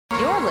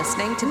You're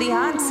listening to The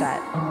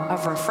Onset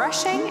of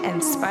refreshing,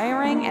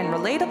 inspiring, and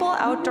relatable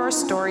outdoor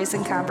stories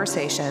and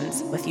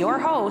conversations with your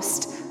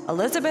host,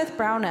 Elizabeth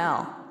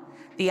Brownell.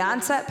 The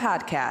Onset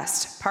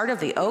Podcast, part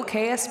of the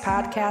OKS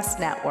Podcast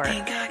Network.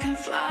 Think I can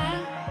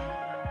fly.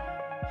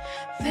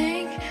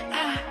 Think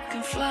I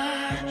can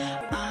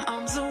fly. My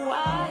arms are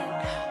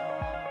wide,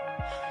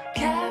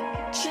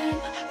 catching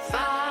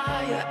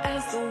fire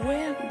as the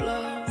wind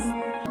blows.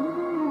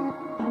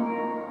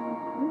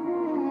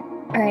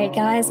 All right,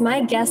 guys,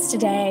 my guest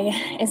today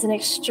is an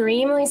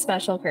extremely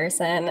special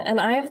person,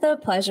 and I have the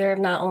pleasure of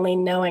not only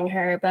knowing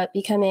her, but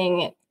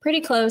becoming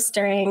pretty close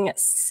during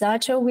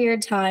such a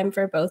weird time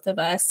for both of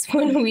us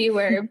when we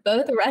were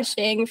both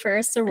rushing for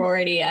a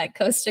sorority at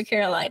Coastal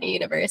Carolina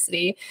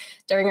University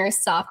during our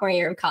sophomore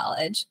year of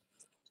college.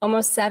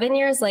 Almost 7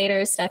 years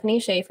later,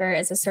 Stefanie Schaffer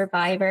is a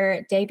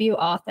survivor, debut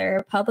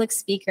author, public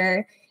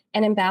speaker,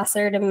 and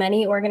ambassador to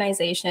many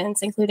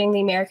organizations, including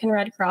the American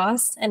Red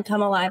Cross and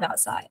Come Alive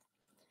Outside.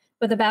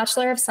 With a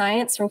Bachelor of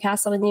Science from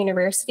Castleton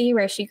University,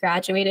 where she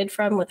graduated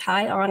from with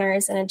high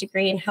honors and a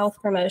degree in health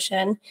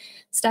promotion,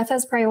 Stef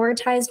has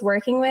prioritized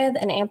working with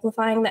and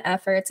amplifying the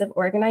efforts of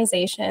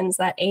organizations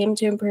that aim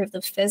to improve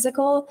the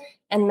physical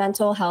and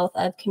mental health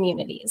of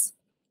communities.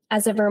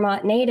 As a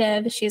Vermont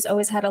native, she's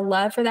always had a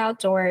love for the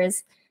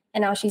outdoors,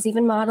 and now she's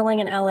even modeling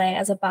in LA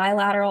as a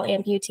bilateral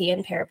amputee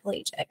and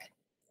paraplegic.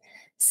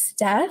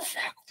 Stef,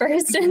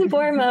 first and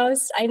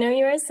foremost, I know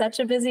you are such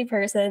a busy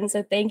person,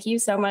 so thank you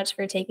so much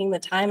for taking the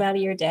time out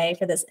of your day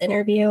for this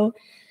interview.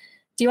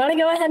 Do you want to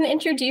go ahead and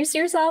introduce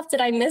yourself?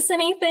 Did I miss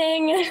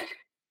anything?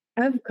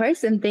 Of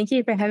course, and thank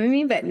you for having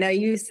me. But no,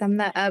 you summed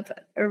that up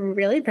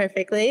really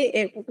perfectly.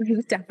 It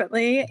was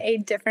definitely a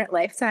different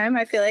lifetime.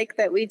 I feel like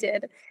that we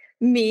did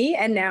me,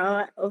 and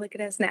now look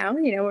at us now.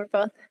 You know, we're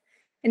both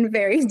in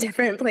very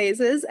different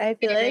places. I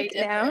feel Very like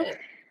different. now.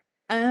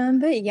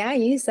 But yeah,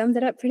 you summed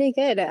it up pretty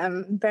good.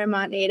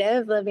 Vermont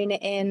native, living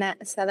in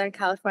Southern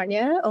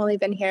California. Only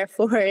been here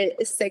for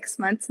 6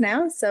 months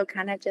now, so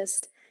kind of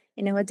just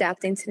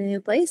adapting to the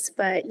new place.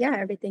 But yeah,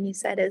 everything you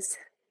said is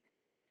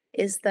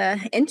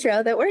the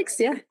intro that works.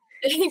 Yeah.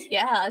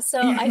 Yeah.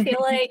 So I feel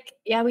like,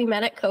 we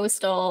met at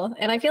Coastal,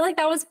 and I feel like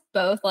that was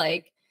both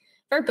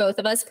for both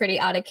of us pretty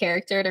out of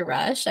character to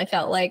rush. I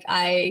felt like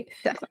I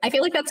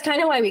feel like that's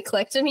kind of why we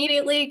clicked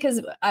immediately, because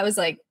I was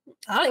like,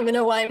 I don't even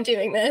know why I'm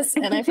doing this.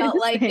 And I felt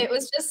like it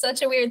was just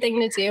such a weird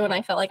thing to do. And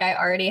I felt like I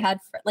already had,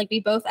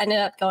 we both ended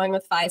up going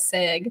with Phi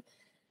Sig.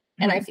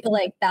 And I feel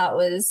like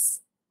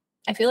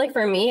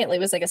for me, it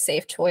was like a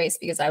safe choice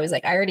because I was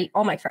like,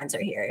 all my friends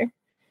are here.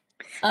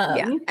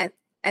 I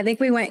think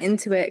we went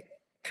into it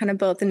kind of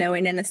both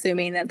knowing and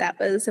assuming that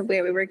was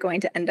where we were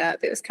going to end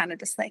up. It was kind of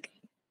just like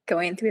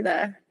going through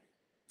the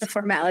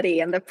formality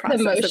and the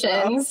process of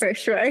it all, for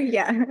sure.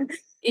 Yeah.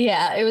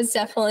 Yeah, it was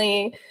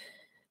definitely,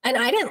 and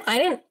I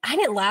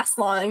didn't last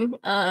long.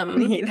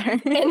 Me either.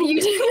 And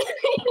you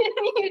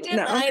didn't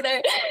No.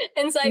 either.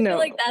 And so I feel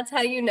like that's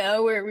how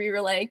where we were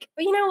like,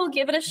 we'll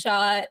give it a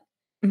shot.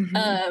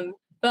 Mm-hmm.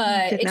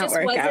 But it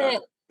just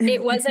wasn't,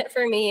 it wasn't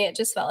for me. It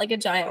just felt like a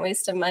giant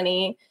waste of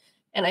money.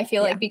 And I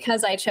feel like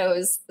because I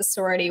chose the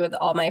sorority with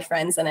all my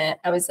friends in it,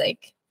 I was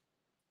like,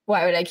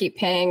 why would I keep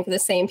paying for the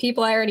same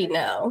people I already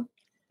know?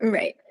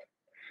 Right.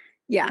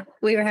 Yeah.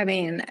 We were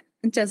having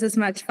just as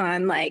much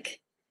fun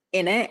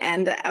in it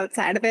and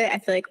outside of it. I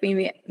feel like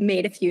we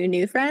made a few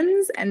new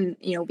friends and,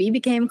 we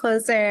became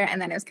closer.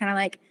 And then it was kind of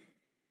like,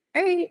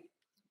 all right,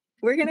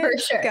 we're going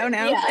to go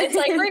now. Yeah. It's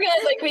like, we're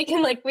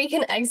good. We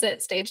can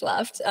exit stage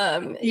left.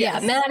 Yes. Yeah.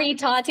 Maddie,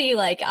 Tati,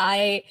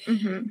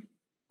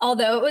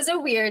 although it was a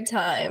weird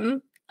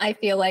time, I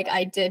feel like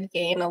I did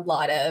gain a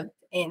lot of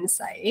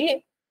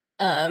insight.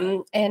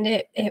 And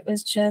it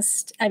was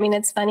just,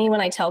 it's funny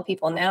when I tell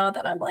people now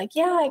that I'm like,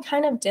 yeah, I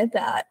kind of did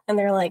that. And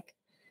they're like,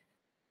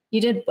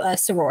 you did a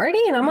sorority?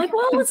 And I'm like,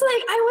 well, it's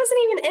like, I wasn't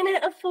even in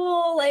it a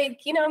full,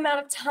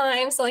 amount of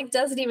time. So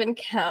does it even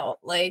count?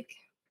 It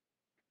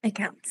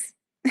counts.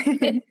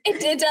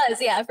 It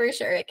does. Yeah, for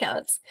sure. It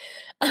counts.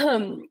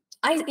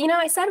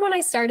 I said when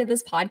I started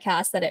this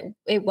podcast that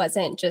it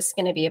wasn't just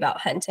going to be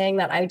about hunting,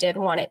 that I did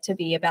want it to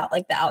be about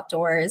the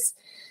outdoors.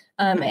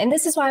 And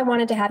this is why I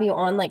wanted to have you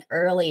on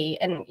early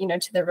and,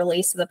 to the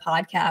release of the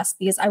podcast,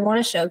 because I want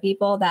to show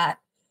people that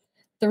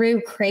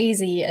through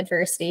crazy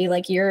adversity,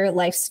 your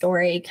life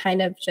story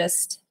kind of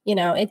just,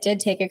 it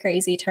did take a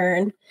crazy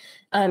turn.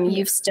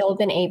 You've still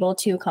been able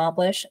to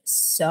accomplish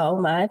so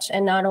much,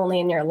 and not only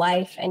in your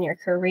life and your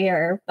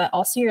career, but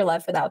also your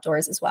love for the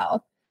outdoors as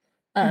well.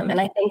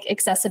 And I think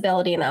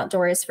accessibility in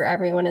outdoors for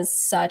everyone is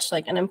such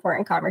an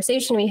important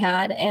conversation we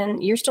had.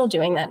 And you're still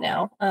doing that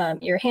now.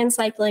 You're hand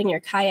cycling,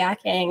 you're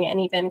kayaking, and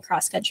even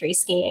cross-country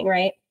skiing,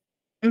 right?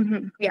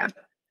 Mm-hmm. Yeah.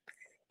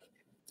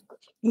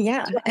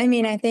 Yeah.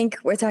 I think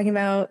we're talking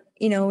about,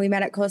 we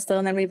met at Coastal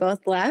and then we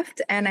both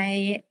left. And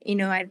I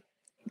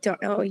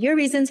don't know your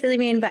reasons for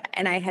leaving,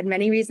 and I had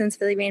many reasons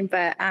for leaving,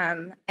 but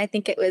I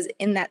think it was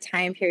in that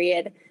time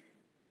period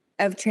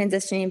of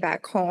transitioning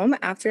back home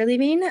after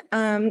leaving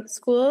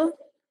school.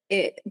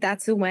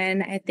 That's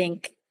when I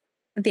think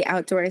the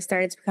outdoors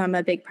started to become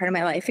a big part of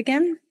my life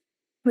again,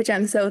 which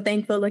I'm so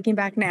thankful looking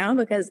back now,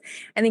 because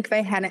I think if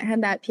I hadn't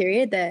had that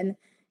period, then,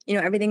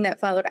 everything that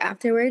followed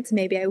afterwards,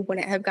 maybe I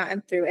wouldn't have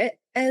gotten through it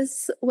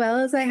as well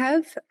as I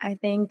have. I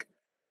think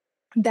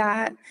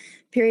that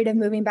period of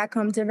moving back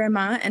home to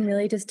Vermont and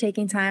really just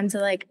taking time to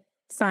like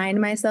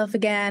find myself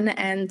again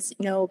and,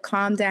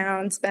 calm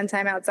down, spend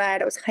time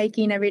outside. I was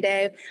hiking every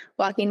day,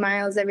 walking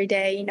miles every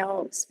day,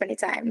 spending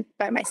time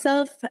by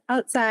myself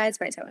outside,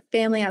 spending time with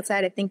family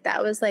outside. I think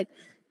that was like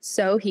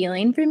so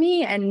healing for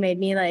me and made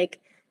me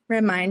like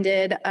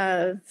reminded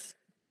of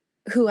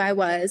who I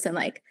was and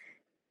like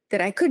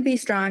that I could be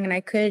strong and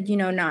I could,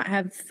 not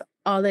have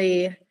all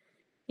the,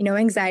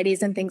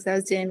 anxieties and things I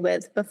was dealing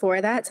with before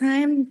that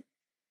time.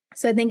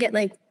 So I think it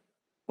like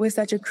was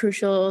such a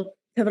crucial,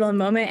 pivotal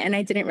moment. And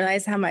I didn't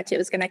realize how much it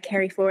was going to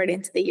carry forward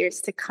into the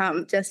years to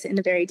come, just in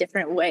very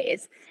different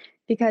ways.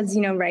 Because,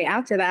 right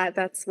after that,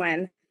 that's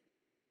when,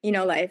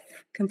 life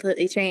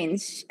completely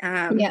changed.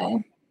 I,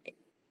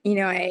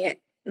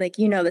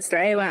 the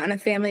story, I went on a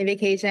family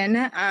vacation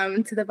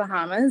to the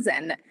Bahamas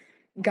and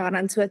got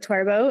onto a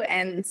tour boat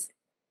and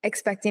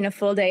expecting a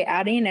full day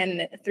outing.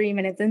 And 3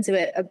 minutes into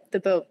it, the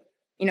boat,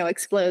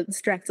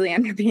 explodes directly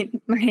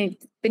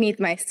beneath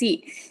my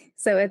seat.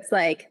 So it's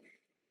like,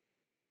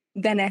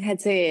 then it had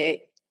to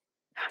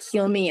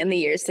heal me in the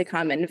years to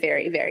come in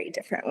very, very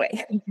different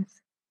ways.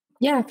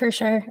 Yeah, for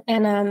sure.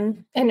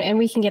 And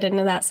we can get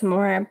into that some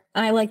more.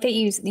 I like that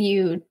you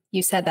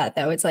said that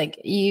though. It's like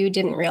you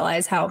didn't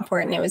realize how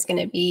important it was going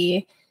to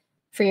be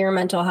for your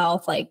mental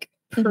health, like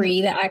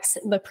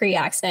the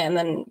pre-accident and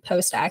then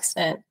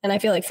post-accident. And I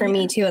feel like for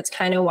me too, it's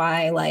kind of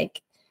why,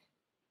 like,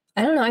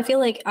 I don't know. I feel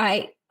like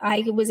I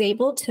was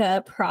able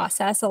to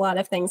process a lot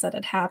of things that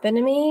had happened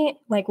to me,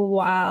 like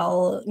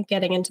while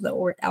getting into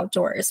the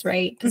outdoors,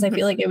 right? Because I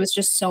feel like it was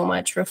just so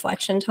much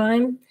reflection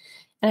time.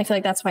 And I feel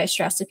like that's why I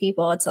stress to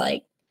people. It's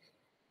like,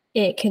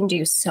 it can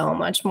do so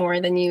much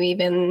more than you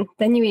even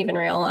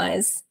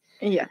realize.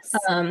 Yes.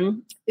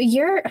 When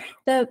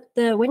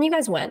you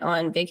guys went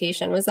on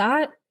vacation,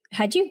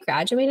 had you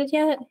graduated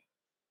yet?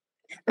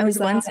 I was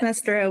one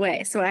semester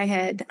away. So I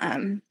had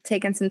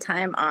taken some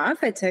time off.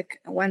 I took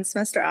one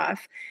semester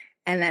off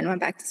and then went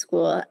back to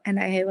school. And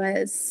I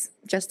was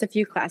just a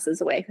few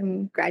classes away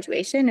from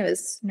graduation. It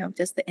was,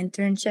 just the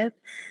internship.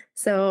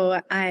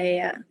 So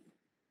I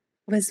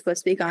was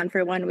supposed to be gone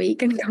for 1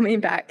 week and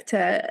coming back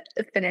to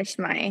finish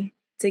my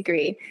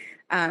degree.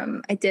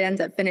 I did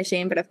end up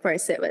finishing, but of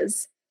course it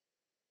was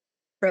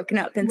broken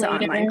up into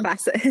online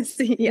classes.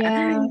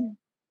 Yeah.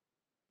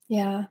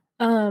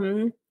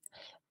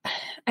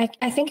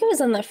 I think it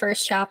was in the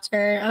first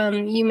chapter.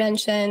 You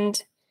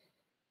mentioned,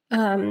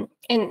 and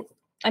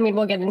I mean,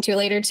 we'll get into it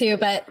later too,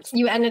 but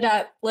you ended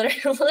up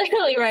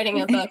literally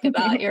writing a book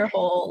about your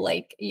whole,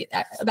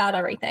 about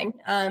everything.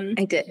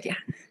 I did. Yeah.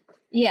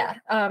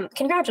 Yeah.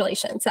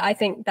 Congratulations. I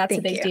think that's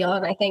a big deal.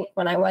 And I think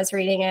when I was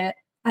reading it,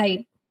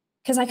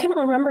 because I couldn't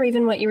remember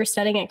even what you were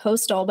studying at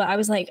Coastal, but I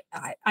was like,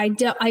 I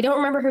don't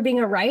remember her being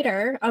a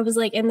writer. I was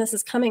like, and this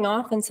is coming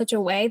off in such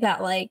a way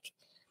that like,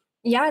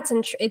 yeah,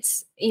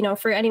 it's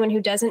for anyone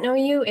who doesn't know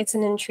you, it's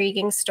an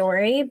intriguing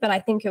story, but I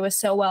think it was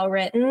so well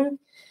written.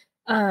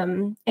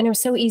 And it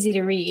was so easy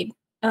to read.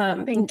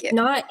 Thank you. And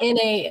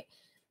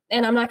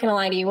I'm not going to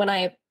lie to you, when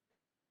I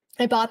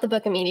bought the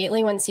book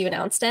immediately once you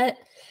announced it,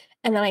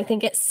 and then I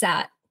think it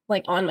sat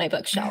like on my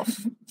bookshelf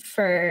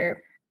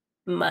for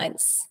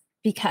months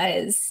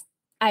because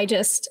I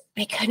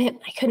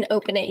couldn't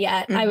open it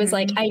yet. I was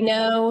like, I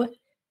know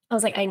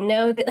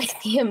that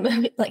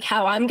like like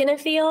how I'm going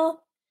to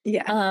feel.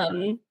 Yeah.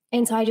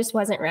 And so I just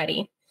wasn't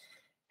ready.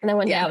 And then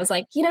one day I was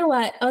like, you know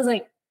what? I was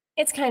like,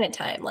 it's kind of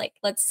time. Like,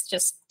 let's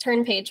just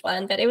turn page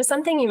one. But it was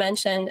something you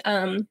mentioned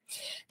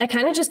that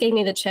kind of just gave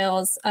me the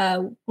chills.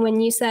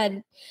 When you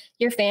said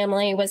your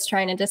family was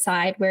trying to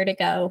decide where to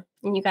go,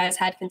 and you guys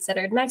had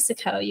considered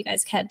Mexico, you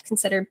guys had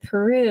considered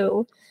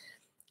Peru,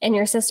 and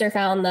your sister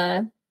found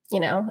the,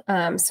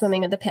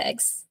 swimming with the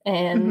pigs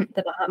in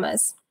the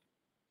Bahamas.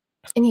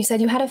 And you said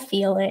you had a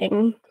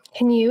feeling.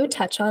 Can you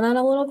touch on that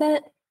a little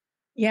bit?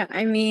 Yeah,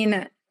 I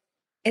mean,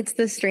 it's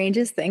the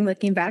strangest thing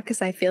looking back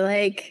because I feel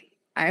like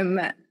I'm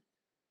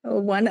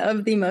one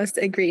of the most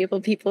agreeable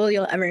people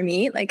you'll ever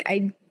meet. Like,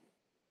 I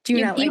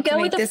do not like to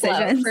make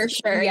decisions. Flow, for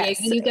sure.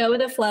 Yes. You go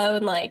with the flow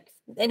and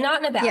not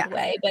in a bad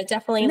way, but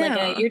definitely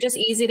you're just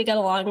easy to get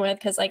along with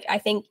because like I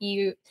think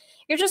you're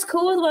just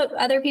cool with what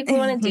other people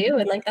want to do,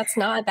 and like that's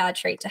not a bad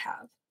trait to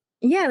have.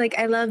 Yeah, like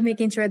I love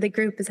making sure the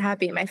group is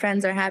happy, my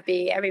friends are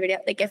happy, everybody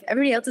else, like if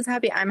everybody else is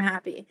happy, I'm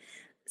happy.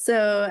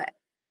 So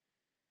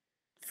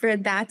for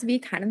that to be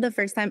kind of the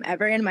first time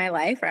ever in my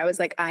life where I was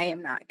like, I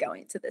am not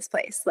going to this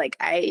place. Like,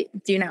 I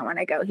do not want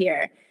to go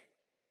here.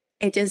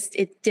 It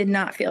did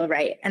not feel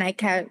right. And I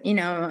kept,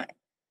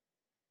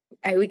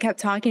 we kept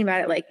talking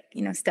about it. Like,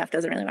 Steph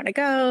doesn't really want to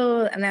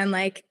go. And then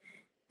like,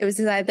 it was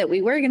decided that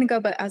we were going to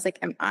go, but I was like,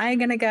 am I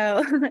going to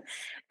go?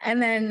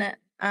 And then,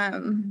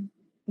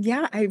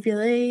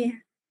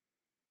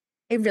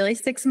 it really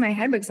sticks in my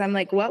head because I'm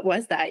like, what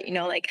was that?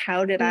 Like,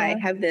 how did I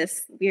have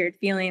this weird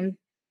feeling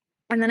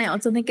And then I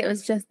also think it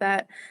was just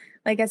that,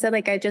 like I said,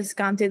 like I just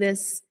gone through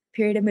this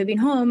period of moving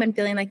home and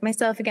feeling like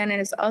myself again. And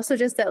it's also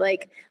just that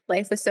like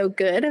life was so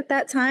good at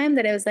that time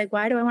that it was like,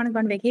 why do I want to go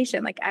on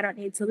vacation? Like I don't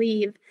need to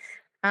leave.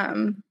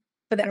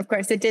 But then of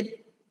course it did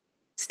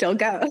still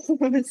go.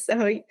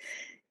 So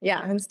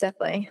yeah, it's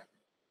definitely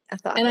a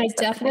thought. And I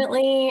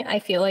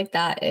feel like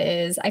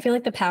I feel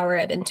like the power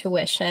of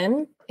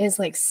intuition is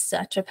like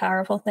such a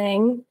powerful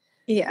thing.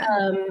 Yeah.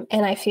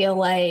 And I feel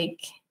like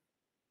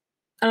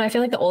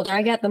the older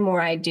I get, the more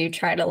I do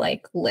try to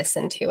like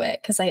listen to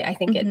it. Cause I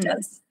think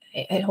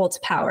it holds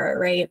power,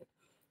 right?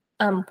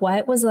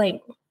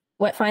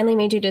 What finally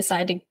made you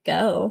decide to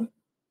go?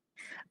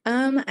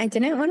 I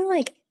didn't want to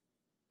like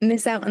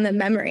miss out on the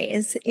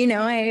memories.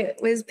 I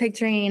was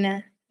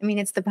picturing,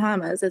 it's the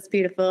Bahamas. It's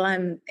beautiful.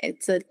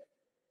 It's a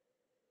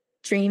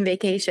dream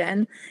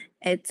vacation.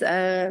 It's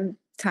a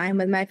time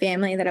with my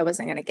family that I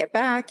wasn't going to get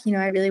back.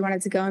 I really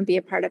wanted to go and be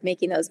a part of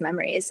making those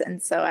memories.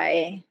 And so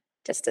I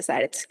just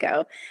decided to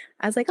go.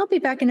 I was like, I'll be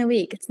back in a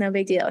week. It's no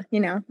big deal.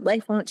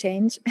 Life won't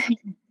change.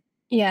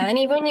 Yeah. And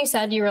even when you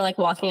said you were like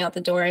walking out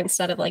the door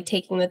instead of like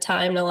taking the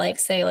time to like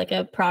say like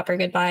a proper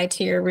goodbye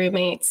to your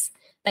roommates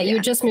that you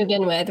just moved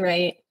in with,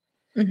 right?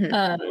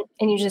 And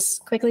you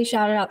just quickly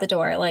shouted out the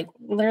door, like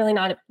literally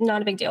not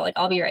a big deal. Like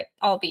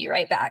I'll be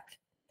right back.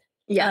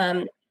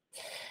 Yeah.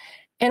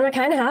 And what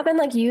kind of happened,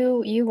 like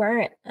you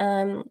weren't,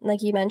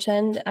 like you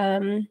mentioned,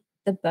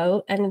 the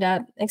boat ended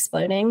up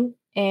exploding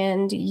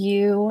and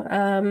your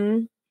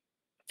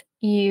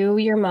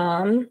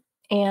mom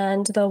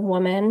and the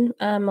woman,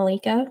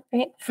 Malika,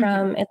 right,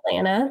 from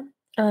Atlanta.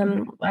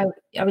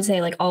 I would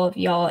say like all of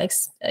y'all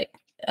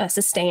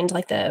sustained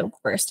like the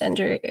worst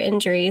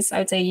injuries. I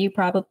would say you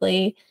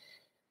probably,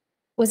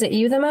 was it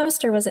you the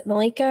most or was it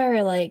Malika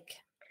or like?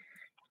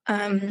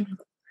 Well,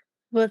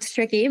 it's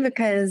tricky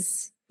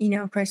because,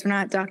 of course we're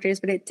not doctors,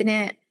 but to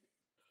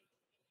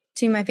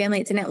my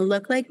family, it didn't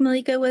look like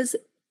Malika was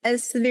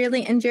as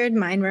severely injured.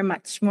 Mine were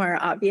much more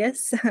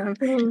obvious,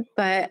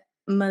 but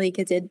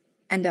Malika did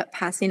end up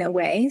passing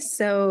away.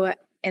 So,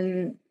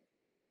 and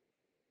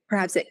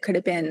perhaps it could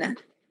have been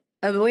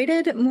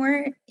avoided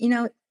more,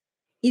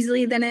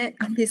 easily than it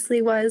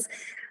obviously was,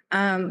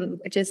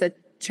 which is a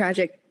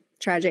tragic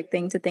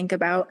thing to think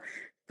about.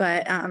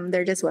 But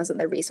there just wasn't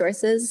the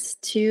resources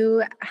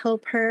to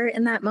help her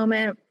in that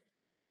moment.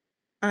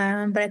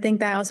 But I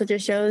think that also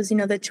just shows,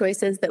 the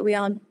choices that we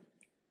all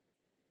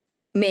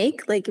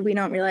make. Like we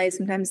don't realize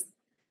sometimes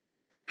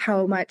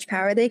how much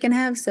power they can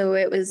have. So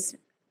it was,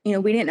 we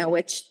didn't know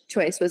which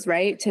choice was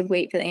right, to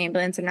wait for the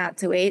ambulance or not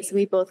to wait. So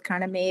we both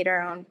kind of made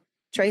our own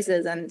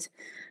choices,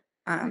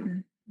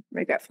 and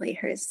regretfully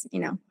hers,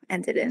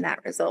 ended in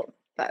that result.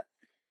 But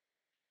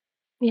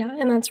yeah,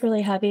 and that's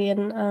really heavy.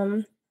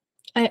 And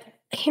when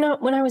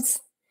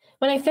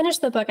I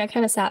finished the book, I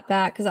kind of sat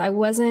back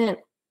because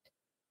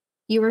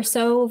you were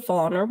so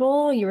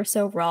vulnerable, you were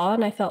so raw,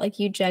 and I felt like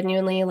you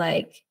genuinely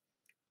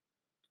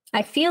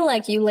I feel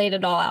like you laid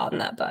it all out in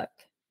that book.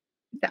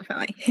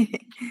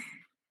 Definitely.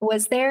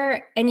 Was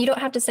there, and you don't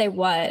have to say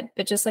what,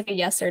 but just like a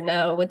yes or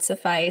no would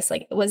suffice.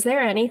 Like, was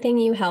there anything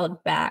you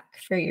held back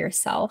for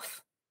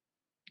yourself?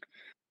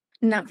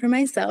 Not for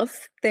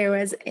myself. There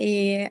was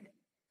I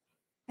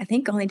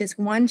think only just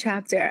one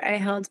chapter I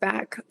held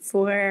back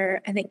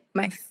for, I think,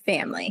 my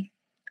family,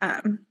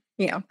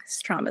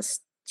 because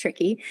trauma's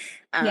tricky.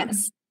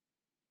 Yes.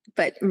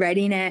 But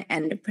writing it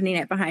and putting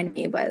it behind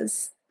me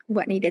was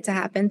what needed to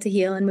happen to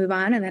heal and move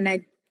on. And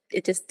then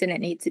it just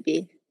didn't need to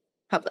be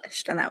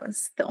published. And that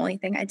was the only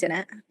thing I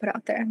didn't put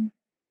out there.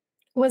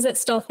 Was it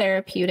still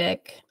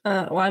therapeutic?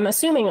 Well, I'm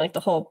assuming like the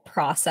whole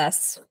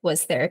process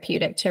was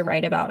therapeutic to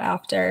write about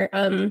after.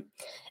 And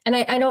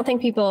I don't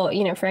think people,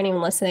 for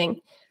anyone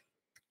listening,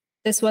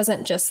 this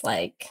wasn't just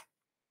like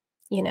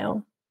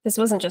an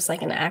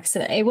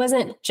accident. It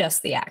wasn't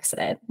just the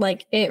accident.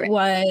 Like it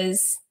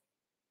was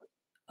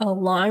a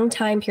long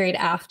time period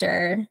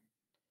after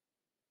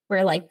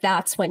where like,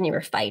 that's when you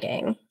were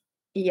fighting.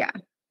 Yeah.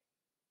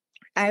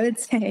 I would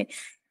say,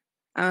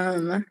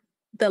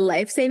 the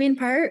life-saving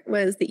part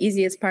was the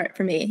easiest part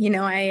for me.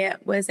 I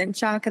was in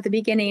shock at the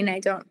beginning. I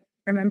don't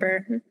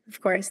remember,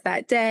 of course,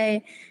 that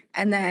day.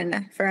 And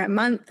then for a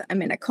month,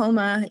 I'm in a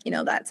coma.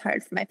 That's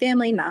hard for my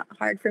family, not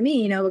hard for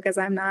me, because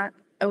I'm not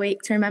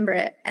awake to remember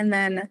it. And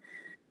then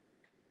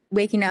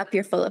waking up,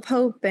 you're full of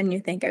hope and you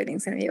think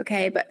everything's going to be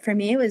okay. But for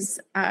me, it was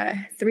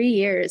 3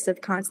 years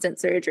of constant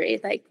surgery,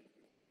 like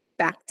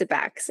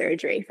back-to-back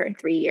surgery for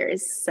 3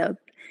 years. So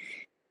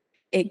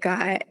it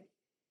got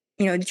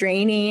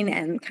draining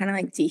and kind of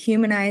like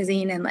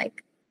dehumanizing and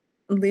like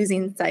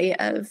losing sight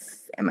of,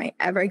 am I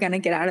ever going to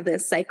get out of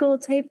this cycle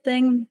type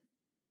thing?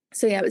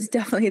 So yeah, it was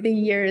definitely the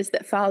years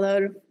that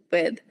followed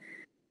with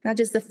not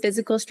just the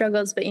physical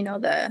struggles, but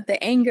the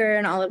anger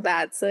and all of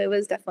that. So it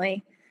was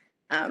definitely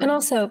and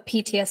also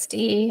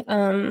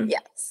PTSD.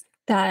 Yes.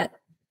 That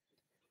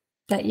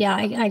yeah,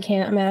 I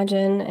can't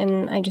imagine.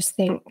 And I just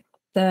think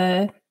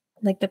the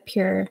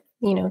pure,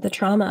 the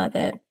trauma of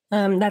it.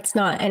 That's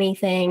not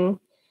anything.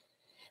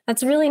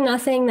 That's really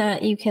nothing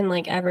that you can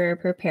like ever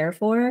prepare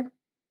for.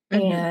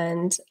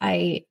 And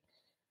I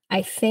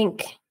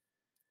think,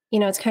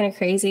 it's kind of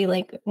crazy,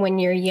 like when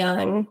you're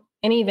young,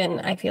 and even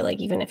I feel like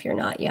even if you're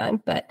not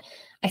young, but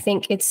I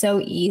think it's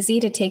so easy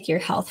to take your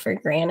health for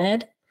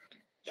granted.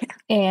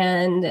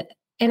 Yeah.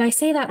 And I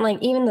say that in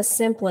like even the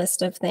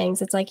simplest of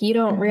things. It's like you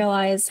don't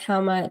realize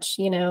how much,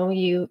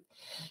 you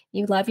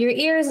love your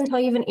ears until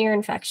you have an ear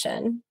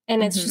infection.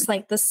 And it's just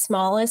like the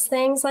smallest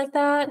things like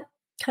that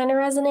kind of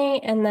resonate.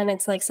 And then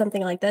it's like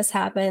something like this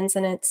happens,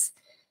 and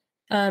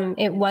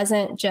it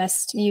wasn't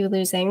just you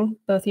losing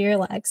both of your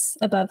legs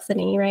above the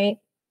knee, right?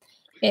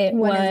 It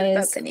One was is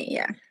above the knee,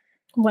 yeah.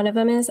 One of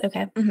them is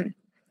okay.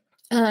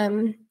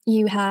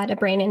 You had a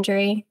brain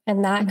injury,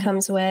 and that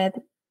comes with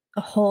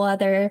a whole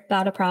other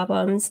bout of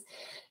problems.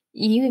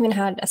 You even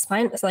had a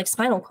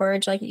spinal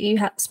cord, like you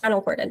had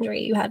spinal cord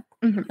injury. You had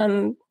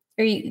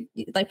or you,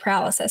 like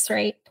paralysis,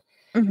 right?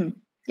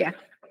 Yeah.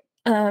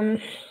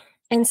 And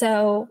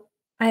so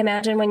I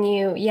imagine when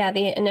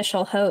the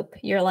initial hope,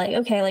 you're like,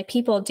 okay, like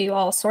people do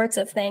all sorts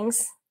of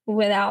things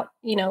without,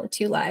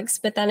 two legs,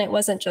 but then it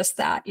wasn't just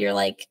that. You're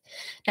like,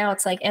 now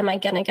it's like, am I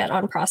going to get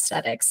on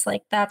prosthetics?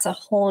 Like that's a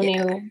whole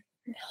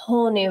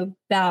new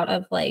bout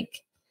of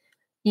like,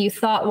 you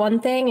thought one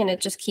thing and it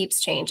just keeps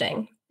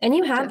changing. And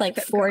you had like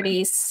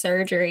 40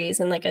 surgeries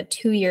in like a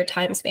 2-year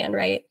time span,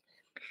 right?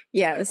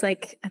 Yeah, it was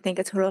like, I think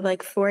a total of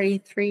like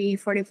 43,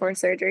 44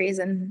 surgeries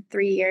in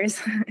 3 years.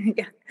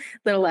 Yeah,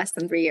 a little less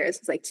than 3 years.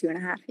 It was like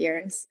 2.5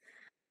 years.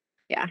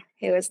 Yeah,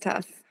 it was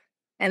tough.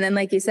 And then,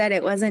 like you said,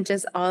 it wasn't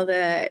just all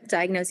the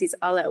diagnoses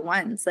all at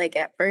once. Like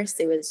at first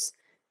it was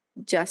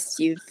just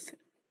you've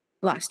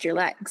lost your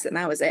legs and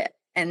that was it.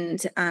 And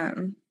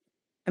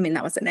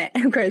that wasn't it.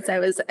 Of course, there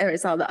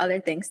was all the other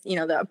things,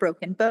 the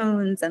broken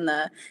bones and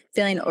the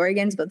failing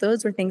organs, but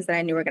those were things that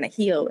I knew were going to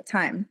heal with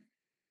time.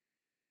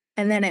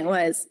 And then it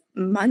was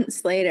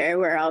months later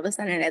where all of a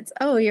sudden it's,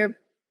 oh, you're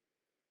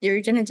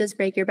going to just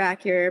break your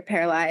back, you're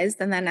paralyzed.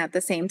 And then at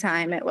the same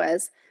time it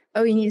was,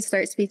 oh, you need to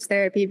start speech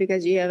therapy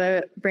because you have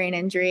a brain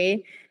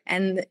injury.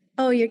 And,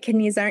 oh, your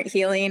kidneys aren't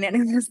healing. And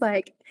it was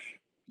like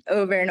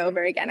over and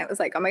over again. It was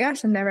like, oh my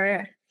gosh, I'm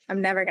never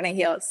going to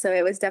heal. So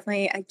it was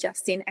definitely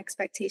adjusting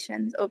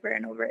expectations over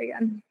and over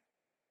again.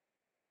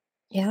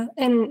 Yeah.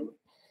 And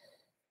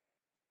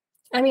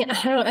I mean,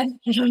 I don't want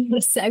to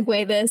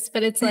segue this,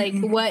 but it's like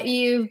what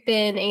you've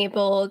been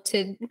able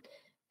to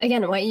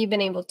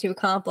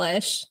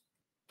accomplish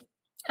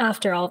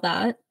after all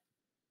that.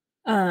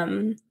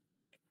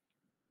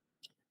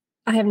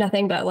 I have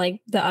nothing but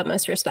like the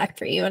utmost respect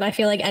for you. And I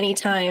feel like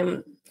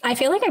I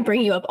feel like I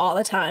bring you up all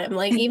the time.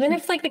 Like, even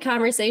if like the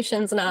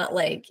conversation's not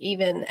like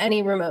even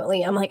any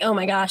remotely, I'm like, oh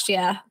my gosh,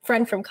 yeah,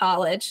 friend from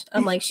college.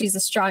 I'm like, she's the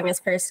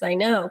strongest person I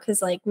know.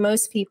 Cause like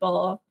most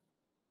people,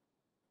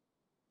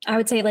 I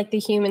would say like the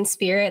human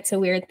spirit's a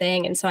weird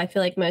thing. And so I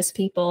feel like most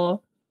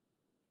people,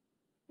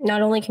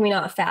 not only can we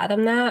not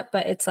fathom that,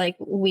 but it's like,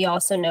 we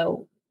also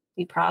know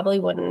we probably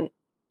wouldn't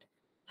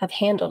have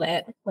handled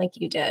it like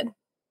you did.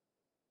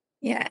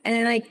 Yeah.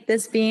 And like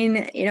this being,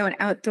 an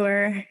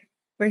outdoor,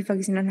 we're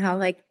focusing on how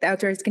like the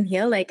outdoors can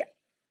heal. Like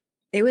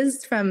it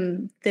was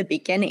from the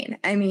beginning.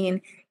 I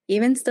mean,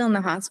 even still in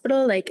the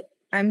hospital, like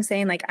I'm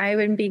saying, like I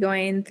wouldn't be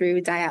going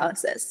through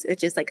dialysis,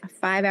 which is like a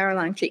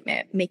 5-hour-long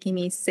treatment, making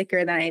me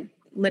sicker than I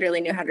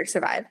literally knew how to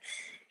survive.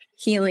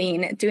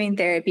 Healing, doing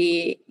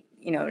therapy,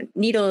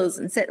 needles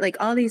and like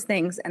all these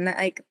things. And that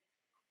like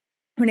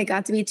when it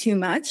got to be too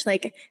much,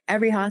 like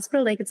every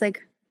hospital, like it's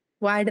like,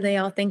 why do they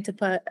all think to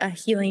put a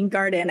healing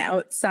garden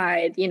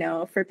outside,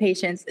 for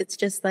patients? It's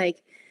just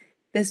like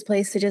this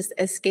place to just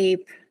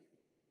escape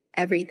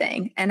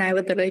everything. And I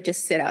would literally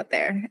just sit out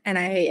there. And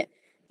I,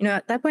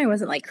 at that point I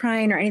wasn't like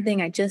crying or anything.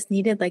 I just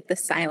needed like the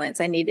silence.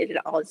 I needed it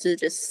all to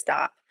just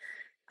stop.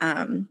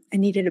 I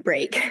needed a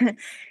break.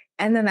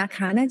 And then that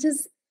kind of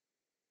just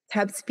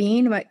kept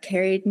being what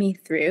carried me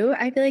through.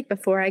 I feel like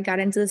before I got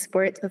into the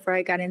sports, before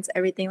I got into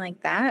everything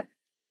like that,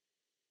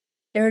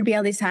 there would be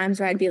all these times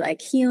where I'd be like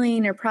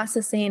healing or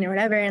processing or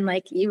whatever. And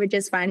like, you would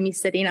just find me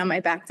sitting on my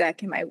back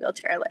deck in my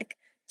wheelchair, like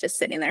just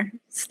sitting there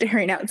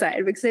staring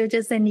outside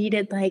because I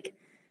needed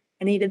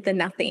the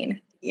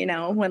nothing,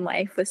 when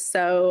life was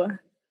so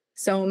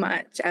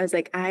much. I was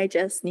like, I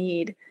just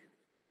need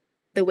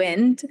the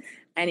wind.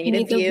 I need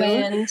a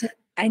view.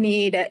 I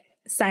need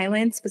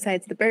silence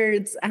besides the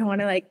birds. I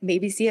want to like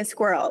maybe see a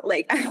squirrel.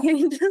 Like I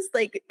need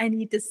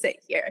to sit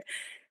here.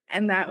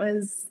 And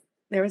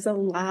there was a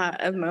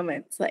lot of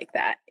moments like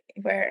that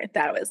where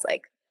that was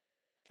like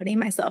putting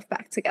myself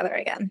back together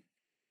again.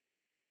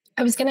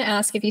 I was going to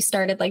ask if you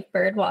started like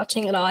bird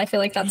watching at all. I feel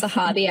like that's a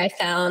hobby I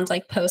found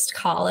like post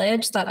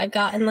college that I've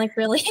gotten like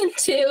really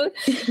into.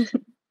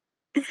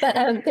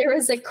 But there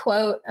was a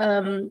quote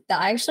that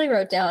I actually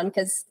wrote down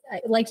because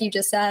like you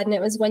just said, and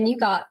it was when you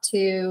got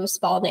to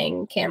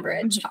Spalding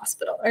Cambridge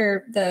Hospital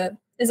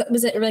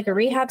was it like a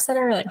rehab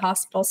center or like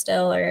hospital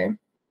still or?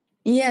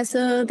 Yeah,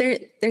 so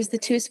there's the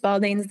two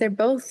Spaldings. They're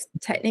both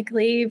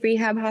technically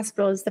rehab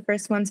hospitals. The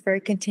first one's for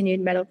continued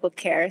medical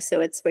care,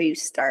 so it's where you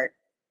start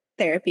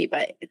therapy,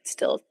 but it's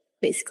still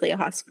basically a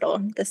hospital.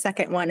 The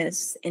second one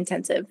is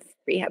intensive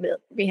rehab.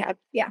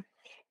 Yeah.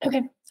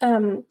 Okay.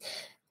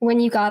 When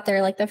you got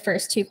there, like the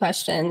first two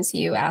questions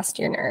you asked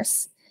your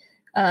nurse,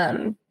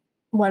 one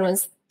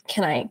was,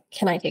 can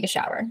I take a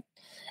shower?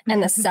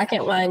 And the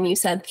second one, you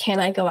said, can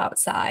I go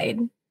outside?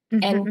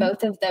 And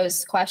both of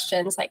those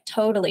questions like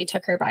totally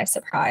took her by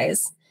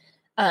surprise.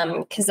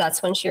 Because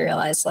that's when she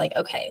realized, like,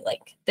 okay,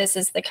 like this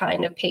is the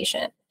kind of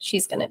patient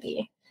she's going to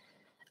be.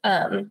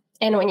 And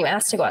when you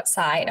asked to go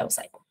outside, I was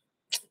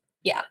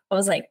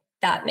like,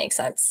 that makes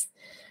sense.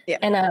 Yeah.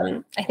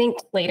 And I think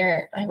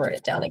later I wrote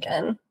it down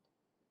again.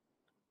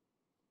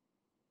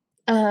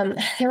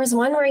 There was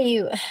one where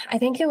I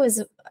think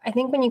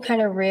when you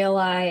kind of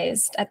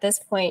realized at this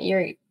point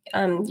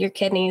your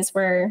kidneys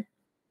were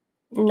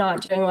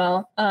not doing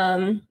well.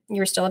 You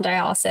were still in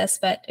dialysis,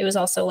 but it was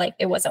also like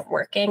it wasn't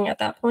working at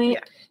that point.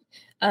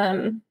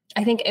 Yeah.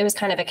 I think it was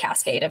kind of a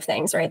cascade of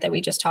things, right, that we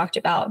just talked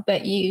about.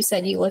 But you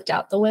said you looked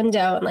out the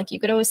window and like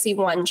you could always see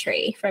one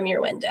tree from your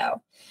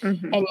window.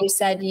 And you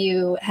said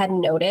you had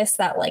noticed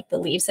that like the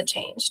leaves had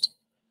changed.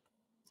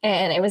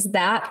 And it was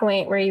that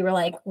point where you were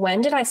like,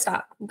 when did I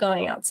stop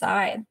going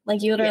outside?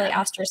 Like you literally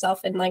asked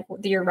yourself in like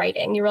your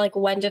writing, you were like,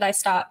 when did I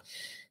stop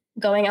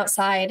going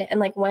outside? And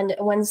like,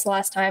 when's the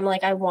last time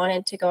like I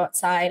wanted to go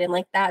outside? And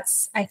like,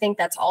 I think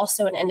that's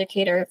also an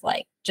indicator of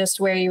like just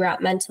where you're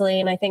at mentally.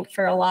 And I think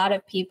for a lot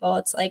of people,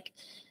 it's like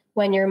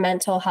when your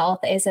mental health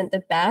isn't the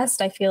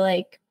best, I feel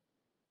like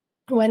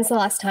when's the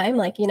last time?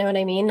 Like, you know what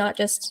I mean? Not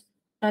just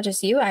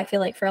you. I feel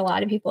like for a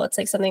lot of people, it's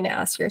like something to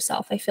ask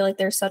yourself. I feel like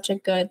there's such a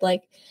good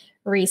like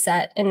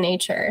reset in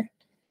nature.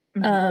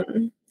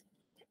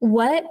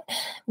 What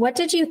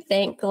did you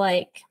think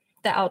like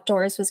the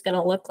outdoors was going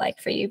to look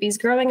like for you? Because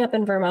growing up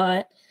in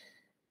Vermont,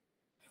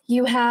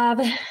 you have,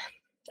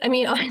 I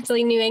mean,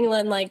 honestly, New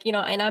England, like, you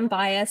know, and I'm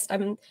biased.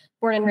 I'm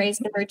born and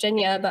raised in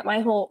Virginia, but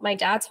my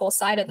dad's whole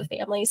side of the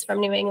family is from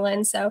New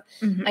England. So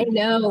I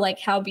know like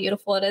how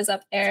beautiful it is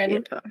up there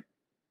and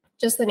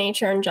just the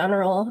nature in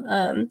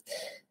general.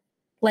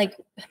 Like,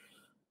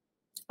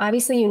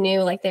 obviously you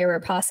knew like there were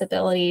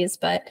possibilities,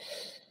 but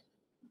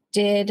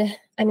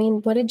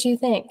what did you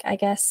think, I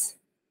guess?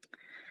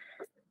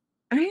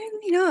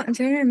 I'm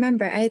trying to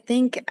remember. I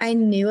think I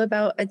knew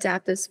about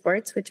adaptive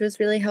sports, which was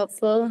really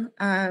helpful.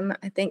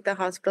 I think the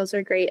hospitals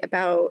are great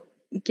about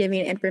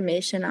giving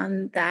information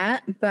on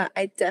that, but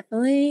I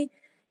definitely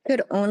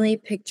could only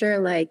picture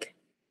like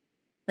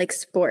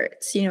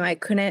sports. You know, I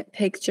couldn't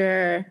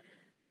picture,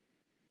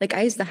 like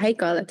I used to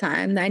hike all the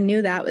time. I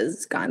knew that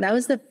was gone. That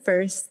was the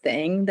first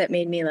thing that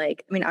made me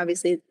like, I mean,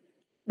 obviously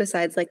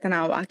besides like the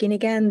not walking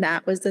again,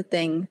 that was the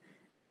thing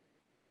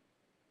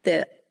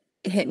that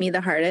hit me the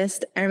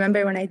hardest. I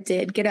remember when I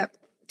did get up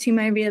to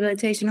my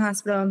rehabilitation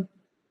hospital,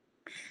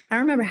 I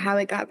don't remember how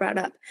it got brought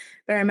up,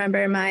 but I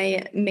remember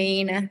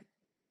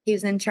he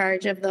was in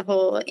charge of the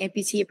whole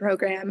amputee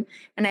program.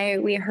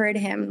 And we heard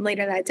him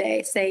later that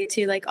day say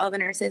to like all the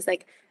nurses,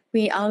 like,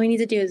 all we need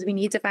to do is we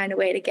need to find a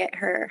way to get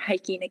her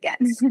hiking again.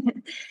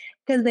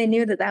 Because they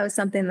knew that was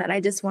something that I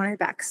just wanted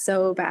back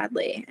so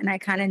badly. And I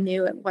kind of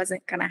knew it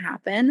wasn't going to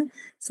happen.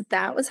 So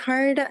that was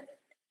hard,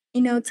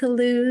 to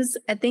lose.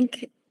 I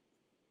think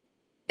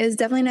it was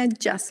definitely an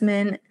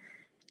adjustment,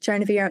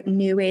 trying to figure out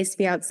new ways to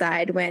be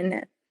outside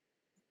when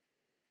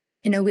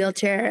in a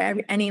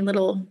wheelchair, any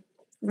little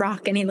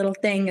rock, any little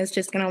thing is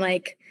just going to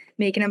like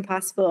make it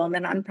impossible. And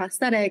then on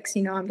prosthetics,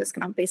 I'm just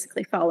going to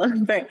basically fall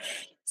over.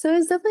 So it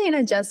was definitely an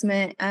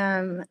adjustment.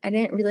 I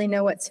didn't really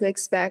know what to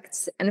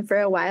expect. And for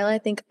a while, I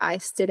think I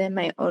stood in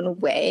my own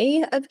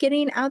way of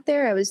getting out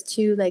there. I was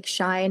too like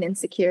shy and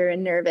insecure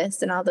and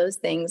nervous and all those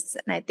things.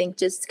 And I think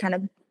just kind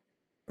of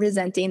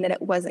resenting that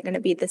it wasn't going to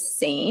be the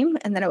same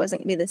and that it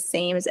wasn't going to be the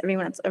same as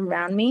everyone else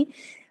around me.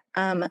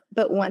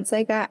 But once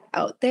I got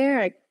out there,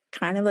 I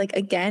kind of like,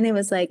 again, it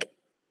was like,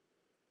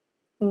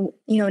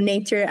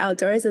 nature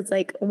outdoors. It's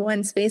like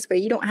one space where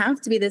you don't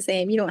have to be the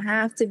same. You don't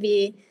have to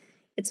be,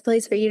 it's a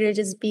place for you to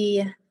just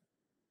be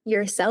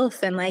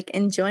yourself and like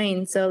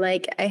enjoying. So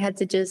like I had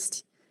to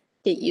just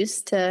get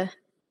used to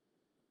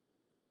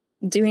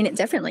doing it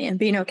differently and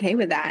being okay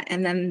with that.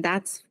 And then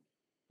that's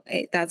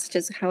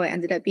just how it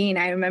ended up being.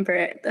 I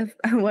remember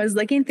I was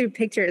looking through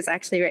pictures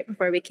actually right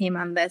before we came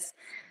on this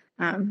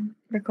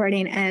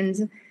recording,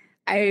 and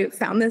I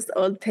found this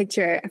old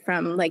picture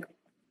from like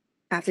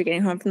after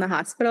getting home from the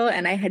hospital,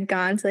 and I had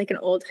gone to like an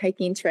old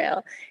hiking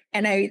trail,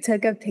 and I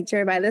took a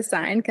picture by the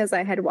sign because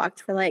I had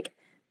walked for like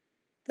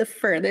the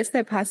furthest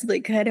I possibly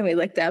could, and we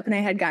looked up and I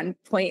had gone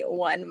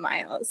 0.1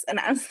 miles, and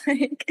I was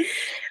like,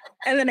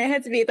 and then I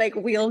had to be like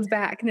wheeled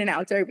back in an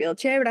outdoor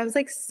wheelchair, but I was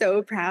like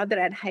so proud that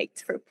I'd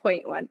hiked for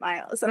 0.1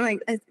 miles. And I'm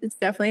like, it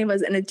definitely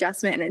was an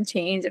adjustment and a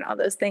change and all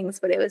those things,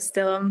 but it was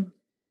still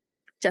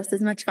just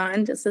as much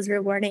fun, just as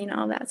rewarding,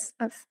 all that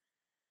stuff.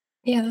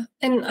 Yeah.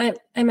 And I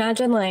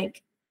imagine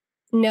like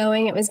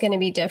knowing it was going to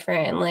be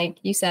different. And like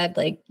you said,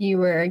 like you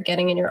were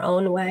getting in your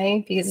own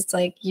way because it's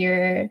like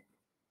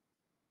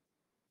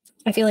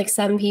I feel like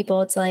some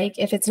people, it's like,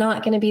 if it's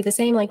not going to be the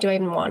same, like, do I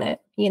even want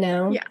it?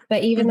 Yeah.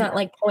 But even that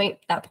like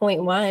that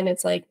 0.1,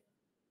 it's like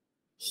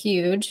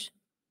huge,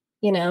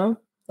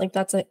 like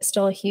that's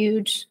still a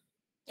huge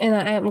And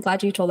I'm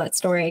glad you told that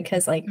story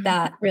because like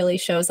that really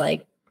shows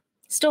like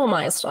still a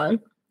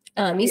milestone.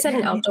 You said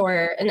an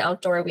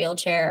outdoor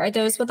wheelchair. Are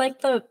those with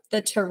like the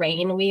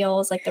terrain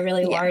wheels, like the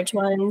really large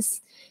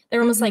ones? They're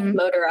almost like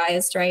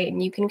motorized, right?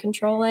 And you can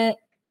control it.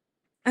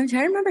 I'm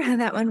trying to remember how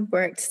that one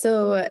worked.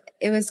 So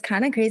it was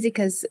kind of crazy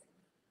because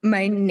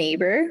my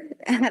neighbor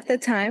at the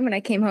time when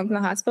I came home from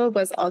the hospital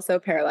was also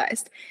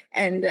paralyzed.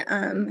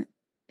 And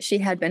she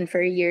had been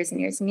for years and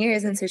years and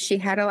years. And so she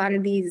had a lot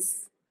of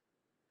these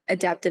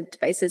adaptive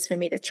devices for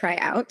me to try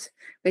out,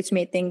 which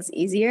made things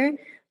easier.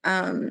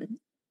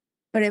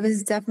 But it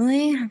was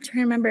definitely, I'm trying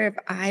to remember if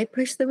I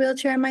pushed the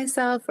wheelchair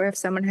myself or if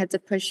someone had to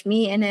push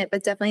me in it.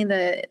 But definitely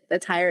the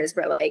tires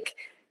were like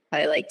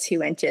probably like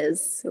 2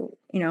 inches,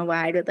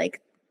 wide with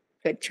like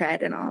good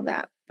tread and all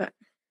that. But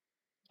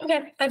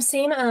okay, I've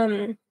seen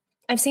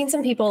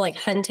some people like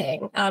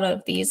hunting out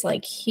of these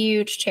like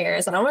huge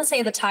chairs, and I want to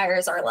say the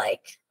tires are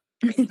like,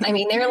 I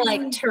mean, they're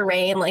like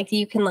terrain, like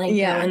you can like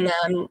go in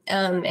them,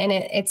 and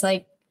it's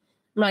like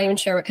I'm not even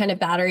sure what kind of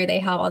battery they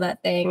have on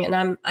that thing,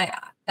 and I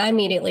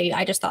immediately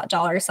I just thought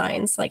dollar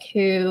signs, like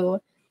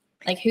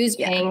who's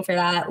paying for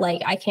that?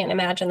 Like I can't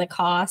imagine the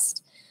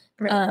cost.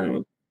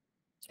 Right.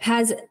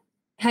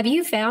 Have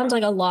you found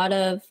like a lot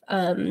of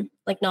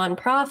like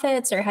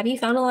nonprofits, or have you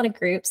found a lot of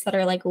groups that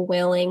are like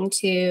willing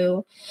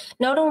to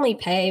not only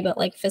pay but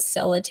like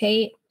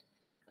facilitate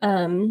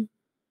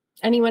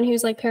anyone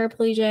who's like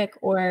paraplegic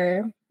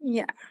or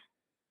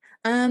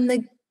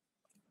the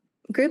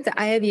group that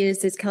I have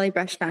used is Kelly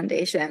Brush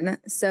Foundation.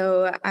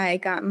 So I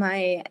got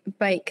my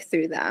bike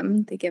through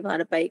them. They give a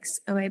lot of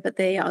bikes away, but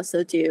they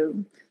also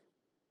do,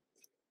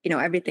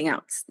 everything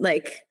else.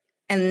 Like,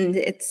 and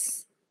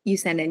it's, you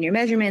send in your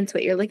measurements,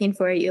 what you're looking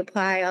for, you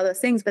apply all those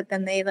things, but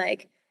then they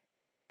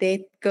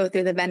go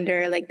through the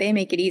vendor, like they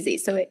make it easy.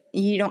 So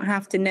you don't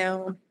have to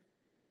know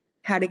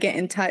how to get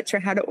in touch or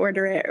how to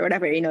order it or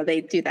whatever,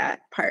 they do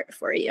that part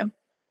for you.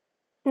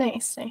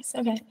 Nice.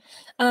 Okay.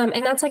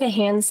 And that's like a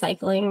hand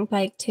cycling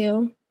bike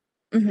too.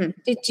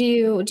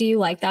 Mm-hmm. Do you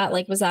like that?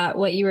 Like, was that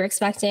what you were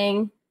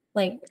expecting?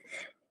 Like,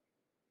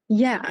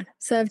 yeah.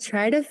 So I've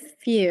tried a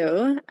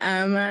few.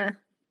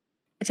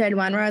 I tried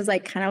one where I was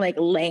like kind of like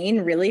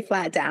laying really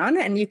flat down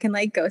and you can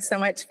like go so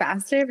much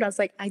faster. But I was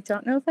like, I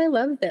don't know if I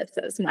love this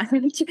as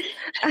much.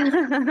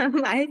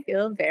 I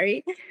feel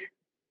very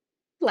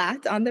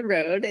flat on the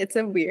road. It's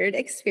a weird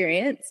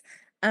experience.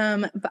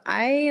 But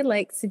I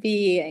like to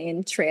be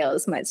in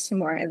trails much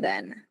more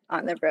than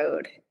on the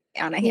road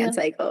on a hand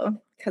cycle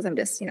because I'm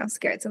just,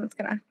 scared someone's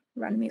going to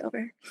run me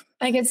over.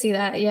 I could see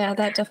that. Yeah,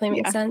 that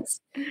definitely makes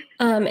sense.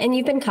 And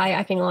you've been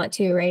kayaking a lot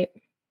too, right?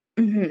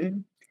 Mm-hmm.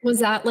 Was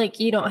that like,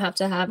 you don't have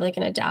to have like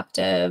an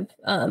adaptive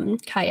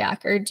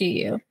kayak, or do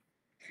you?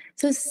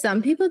 So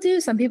some people do.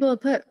 Some people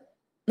put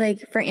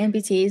like for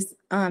amputees,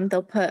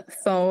 they'll put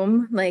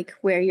foam like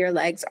where your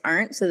legs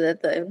aren't so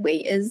that the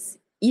weight is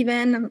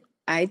even.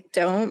 I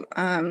don't.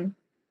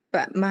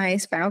 But my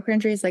spinal cord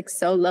injury is like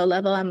so low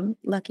level. I'm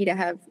lucky to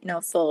have,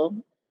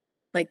 full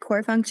like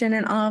core function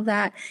and all of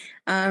that.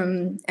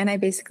 And I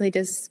basically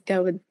just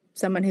go with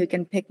someone who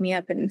can pick me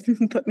up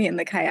and put me in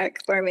the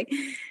kayak for me.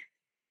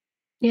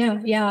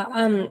 Yeah.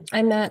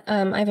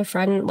 I have a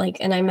friend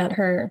and I met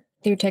her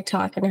through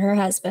TikTok, and her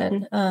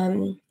husband,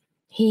 I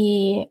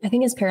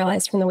think is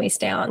paralyzed from the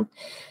waist down,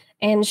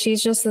 and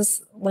she's just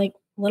this like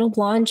little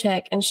blonde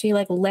chick, and she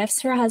like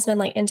lifts her husband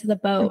like into the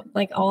boat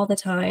like all the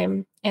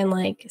time, and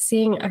like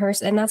seeing her,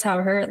 and that's how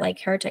her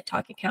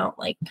TikTok account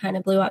like kind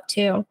of blew up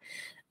too.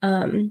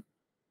 And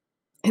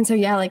so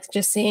like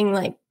just seeing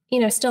like,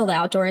 still the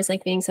outdoors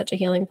like being such a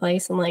healing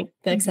place, and like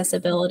the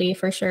accessibility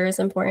for sure is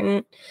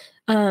important.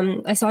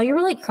 I saw you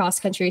were like cross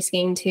country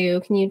skiing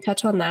too. Can you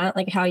touch on that?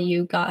 Like how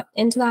you got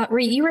into that?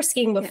 You were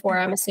skiing before,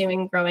 I'm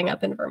assuming, growing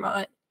up in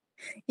Vermont.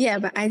 Yeah,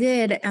 but I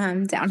did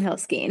downhill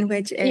skiing,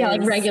 which is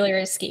like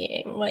regular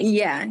skiing. Like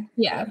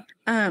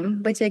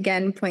which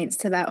again points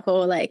to that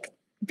whole like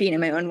being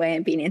in my own way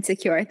and being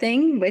insecure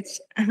thing, which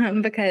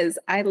because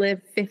I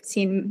live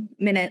 15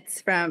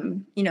 minutes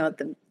from,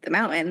 the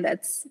mountain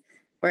that's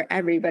where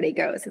everybody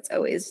goes. It's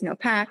always,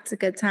 packed, a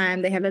good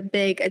time. They have a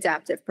big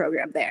adaptive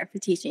program there for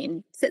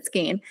teaching sit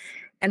skiing.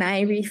 And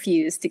I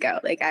refused to go.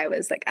 Like I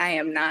was like, I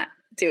am not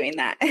doing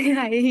that.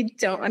 I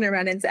don't want to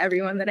run into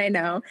everyone that I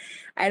know.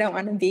 I don't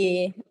want to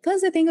be,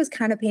 plus I think it was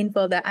kind of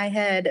painful that I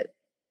had,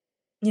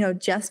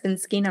 just been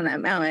skiing on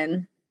that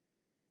mountain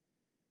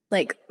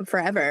like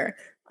forever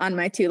on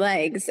my two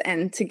legs,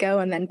 and to go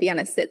and then be on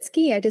a sit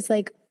ski,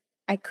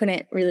 I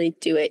couldn't really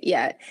do it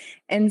yet.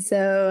 And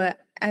so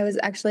I was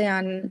actually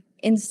on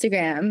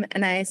Instagram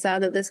and I saw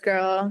that this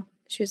girl,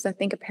 she was, I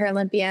think, a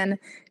Paralympian.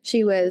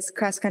 She was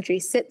cross country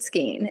sit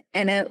skiing,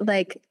 and it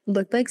like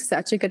looked like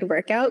such a good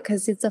workout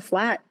because it's a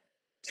flat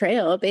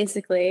trail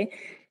basically.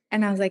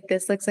 And I was like,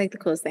 this looks like the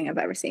coolest thing I've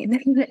ever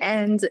seen.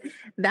 And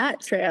that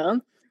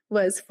trail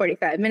was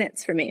 45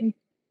 minutes for me.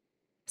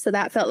 So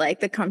that felt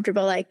like the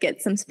comfortable, like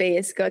get some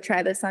space, go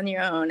try this on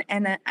your own.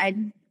 And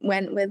I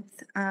went with,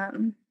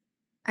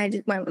 I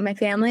just went with my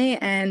family,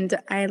 and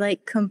I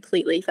like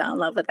completely fell in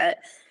love with it.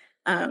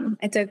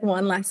 I took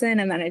one lesson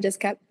and then I just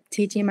kept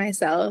teaching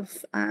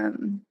myself.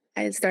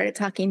 I started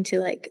talking to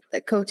like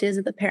the coaches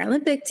of the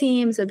Paralympic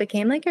team. So it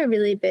became like a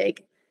really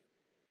big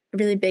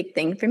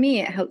thing for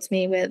me. It helps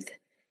me with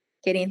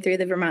getting through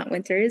the Vermont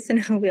winters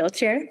in a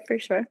wheelchair for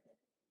sure.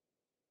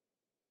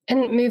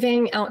 And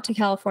moving out to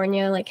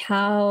California, like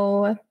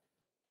how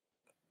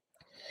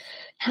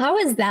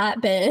has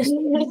that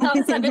been? How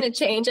has that been a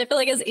change? I feel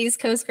like as East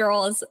Coast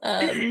girls,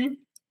 can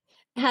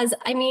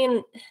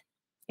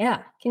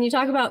you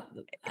talk about,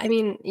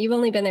 you've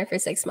only been there for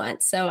 6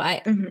 months, so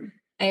I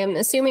am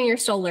assuming you're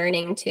still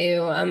learning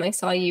too. I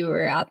saw you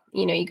were out,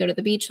 you go to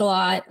the beach a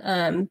lot,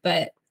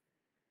 but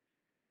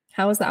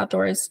how has the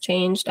outdoors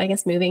changed, I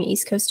guess, moving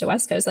East Coast to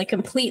West Coast, like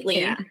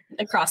completely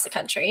across the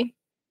country?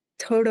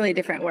 Totally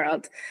different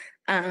world.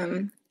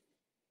 Totally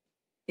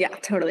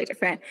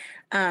different.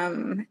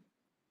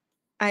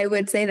 I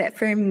would say that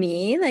for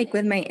me, like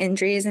with my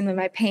injuries and with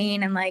my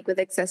pain and like with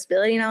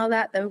accessibility and all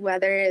that, the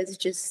weather is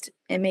just,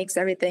 it makes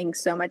everything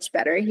so much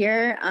better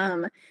here.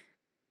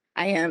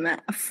 I am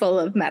full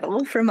of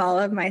metal from all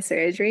of my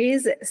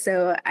surgeries.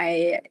 So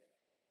I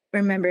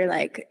remember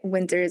like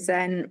winters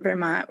in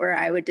Vermont where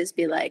I would just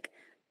be like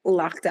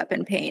locked up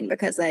in pain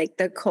because like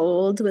the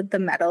cold with the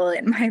metal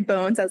in my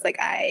bones, I was like,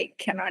 I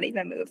cannot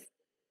even move.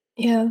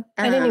 Yeah,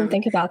 I didn't even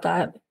think about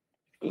that.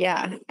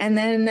 Yeah. And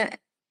then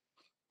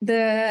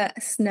the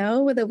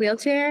snow with a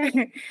wheelchair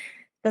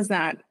does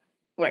not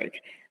work.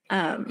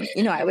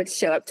 I would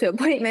show up to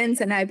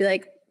appointments and I'd be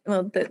like,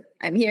 well,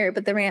 I'm here,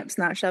 but the ramp's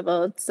not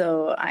shoveled,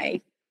 so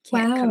I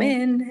can't come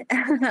in.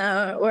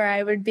 Or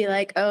I would be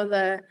like, oh,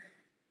 the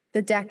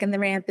deck and the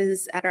ramp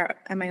is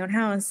at my own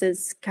house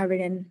is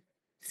covered in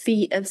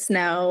feet of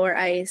snow or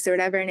ice or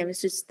whatever. And it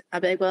was just,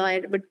 I'd be like, well,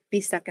 I would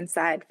be stuck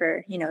inside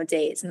for,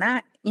 days. And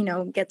that,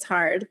 gets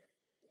hard.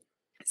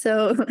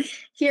 So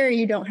here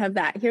you don't have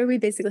that. Here we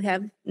basically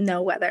have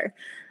no weather.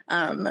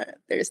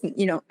 There's, I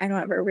don't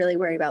ever really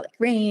worry about like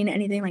rain,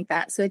 anything like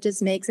that. So it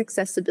just makes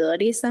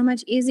accessibility so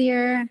much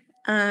easier.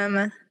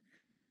 But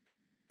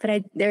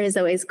there is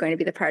always going to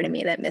be the part of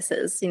me that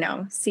misses,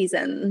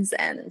 seasons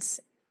and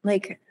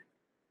like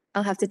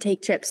I'll have to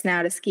take trips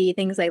now to ski,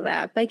 things like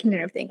that. Biking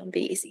and everything will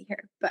be easy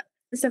here, but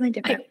it's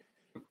definitely different.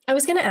 I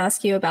was going to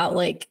ask you about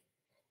like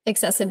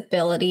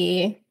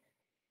accessibility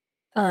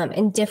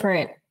in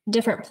different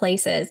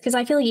places, because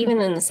I feel like even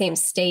in the same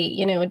state,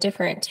 a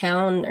different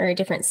town or a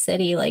different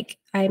city, like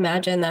I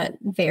imagine that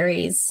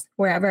varies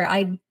wherever.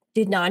 I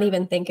did not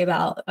even think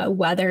about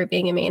weather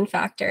being a main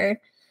factor.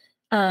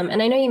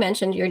 And I know you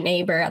mentioned your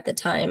neighbor at the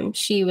time.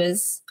 She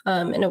was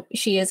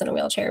she is in a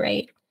wheelchair,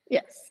 right?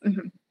 Yes.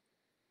 Mm-hmm.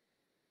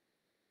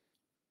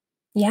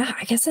 Yeah,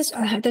 I guess that's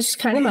just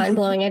kind of mind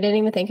blowing. I didn't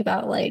even think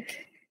about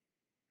like,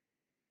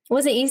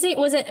 was it easy?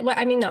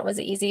 Not was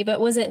it easy, but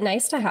was it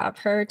nice to have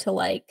her to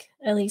like,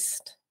 at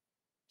least,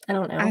 I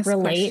don't know, ask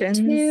relate questions.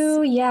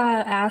 To?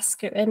 Yeah,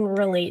 ask and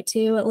relate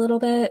to a little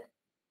bit.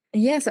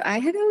 Yeah, so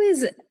I'd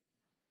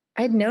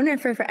known her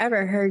for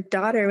forever. Her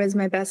daughter was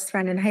my best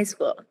friend in high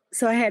school.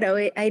 So I had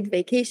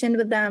vacationed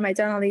with them. I'd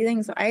done all these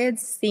things. So I had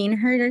seen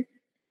her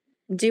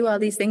do all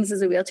these things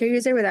as a wheelchair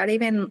user without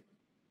even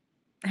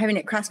having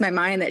it cross my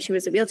mind that she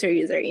was a wheelchair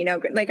user,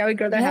 like I would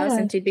go to their house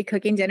and she'd be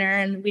cooking dinner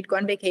and we'd go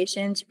on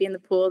vacation. She'd be in the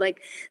pool.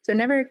 Like, so it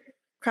never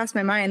crossed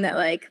my mind that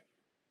like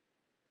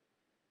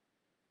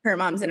her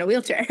mom's in a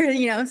wheelchair,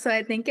 So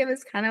I think it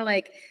was kind of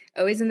like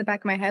always in the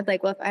back of my head,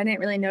 like, well, if I didn't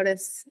really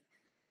notice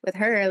with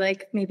her,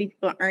 like maybe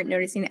people aren't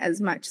noticing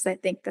as much as I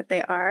think that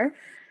they are.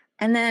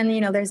 And then,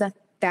 there's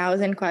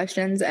 1,000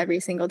 questions every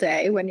single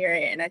day when you're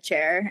in a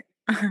chair.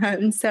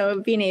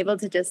 So being able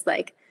to just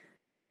like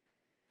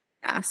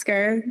ask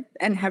her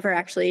and have her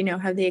actually,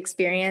 have the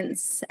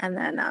experience. And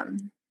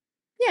then,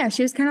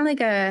 she was kind of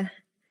like a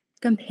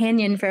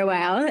companion for a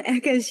while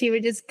because she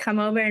would just come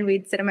over and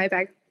we'd sit on my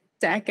back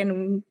deck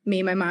and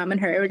me, my mom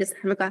and her would just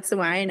have a glass of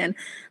wine and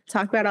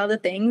talk about all the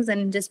things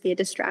and just be a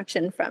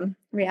distraction from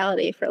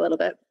reality for a little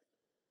bit.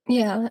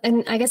 Yeah.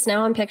 And I guess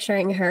now I'm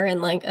picturing her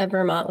in like a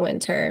Vermont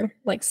winter,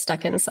 like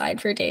stuck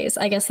inside for days.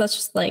 I guess that's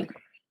just like,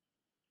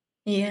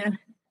 yeah.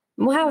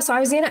 Wow. So I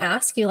was going to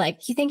ask you,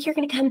 like, you think you're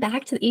going to come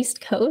back to the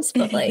East Coast?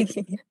 But like,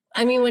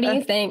 what do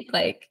you think?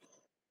 Like,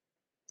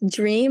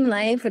 dream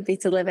life would be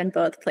to live in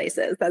both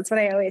places. That's what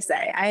I always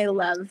say. I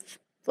love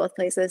both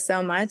places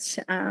so much.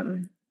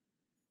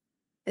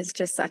 It's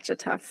just such a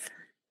tough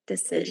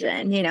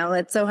decision.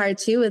 It's so hard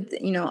too with,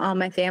 all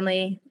my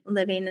family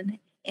living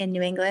in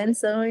New England.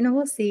 So,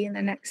 we'll see in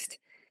the next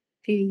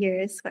few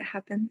years what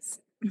happens.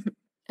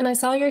 And I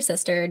saw your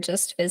sister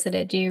just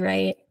visited you,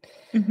 right?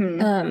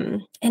 Mm-hmm.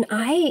 And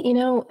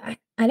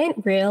I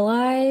didn't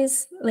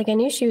realize, like, I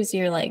knew she was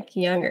your like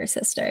younger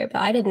sister,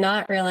 but I did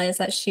not realize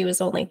that she was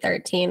only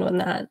 13 when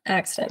that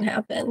accident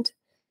happened.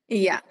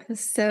 Yeah.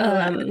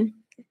 So,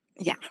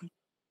 yeah.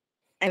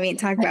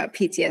 Talk about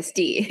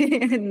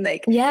PTSD.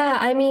 Like,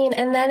 yeah,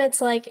 and then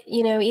it's like,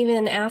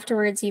 even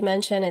afterwards you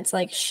mentioned it's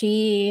like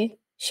she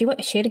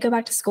had to go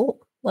back to school.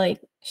 Like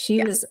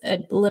she was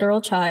a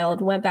literal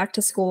child, went back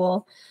to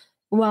school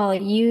while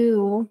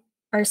you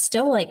are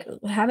still like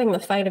having the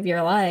fight of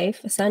your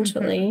life,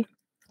 essentially,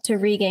 to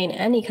regain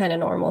any kind of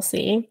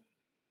normalcy.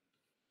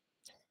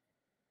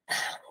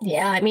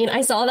 Yeah, I mean,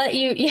 I saw that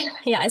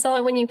I saw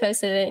it when you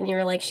posted it and you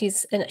were like,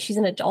 she's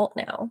an adult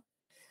now.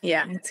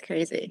 Yeah, it's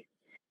crazy.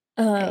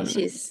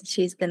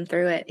 She's been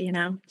through it, you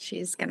know.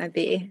 She's gonna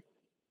be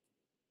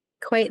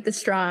quite the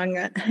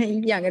strong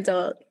young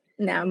adult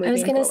now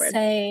moving forward. I was gonna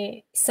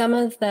say some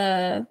of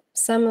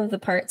the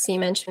parts you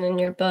mentioned in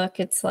your book,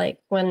 it's like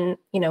when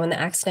the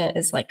accident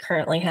is like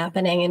currently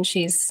happening and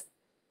she's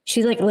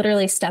like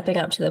literally stepping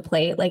up to the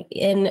plate, like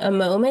in a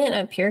moment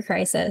of pure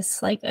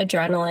crisis, like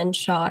adrenaline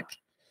shock.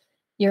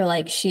 You're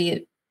like,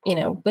 she,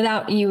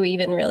 without you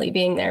even really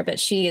being there, but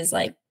she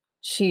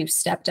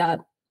stepped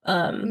up.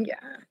 Yeah.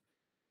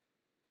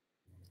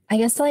 I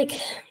guess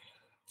like,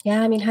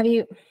 yeah, I mean, I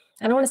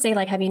don't want to say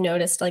like, have you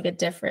noticed like a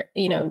different,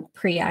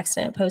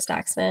 pre-accident,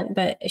 post-accident,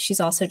 but she's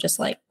also just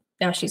like,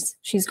 now she's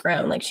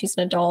grown, like she's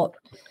an adult.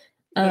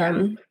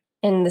 And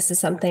this is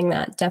something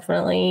that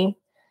definitely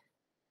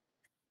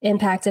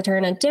impacted her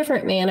in a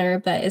different manner,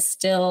 but is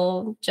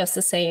still just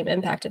the same,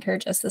 impacted her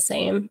just the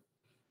same.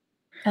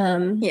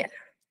 Yeah.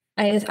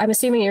 I'm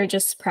assuming you're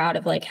just proud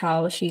of like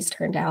how she's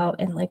turned out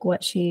and like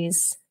what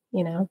she's,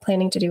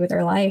 planning to do with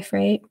her life,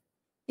 right?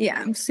 Yeah,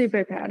 I'm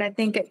super proud. I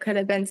think it could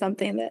have been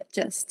something that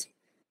just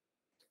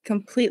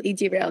completely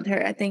derailed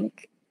her. I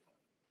think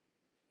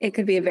it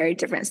could be a very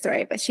different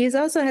story, but she's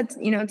also had,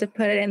 to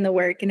put it in the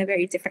work in a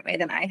very different way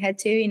than I had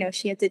to.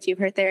 She had to do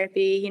her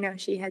therapy,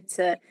 she had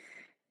to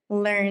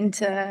learn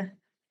to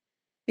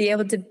be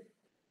able to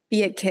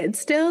be a kid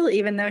still,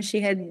 even though she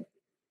had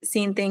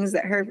seen things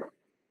that her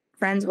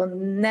friends will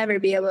never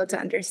be able to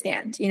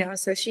understand,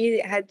 so she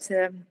had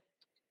to,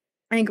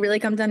 I think, really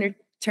come to under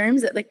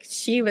terms that like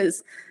she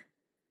was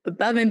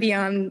above and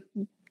beyond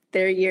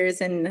their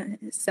years in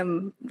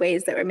some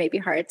ways that were maybe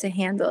hard to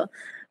handle.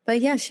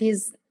 But yeah,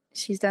 she's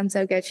done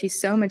so good. She's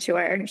so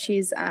mature.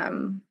 She's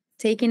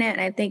taking it,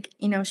 and I think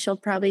she'll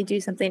probably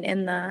do something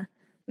in the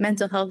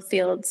mental health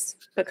fields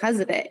because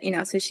of it.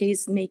 So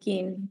she's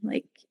making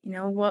like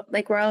what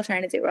like we're all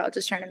trying to do. We're all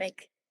just trying to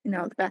make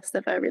the best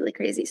of a really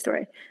crazy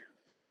story.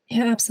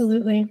 Yeah,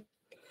 absolutely.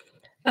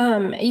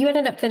 You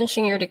ended up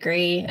finishing your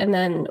degree, and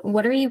then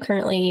what are you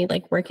currently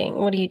like working?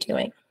 What are you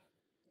doing?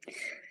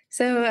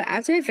 So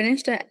after I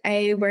finished it,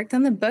 I worked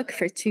on the book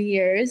for 2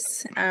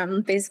 years,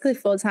 basically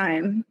full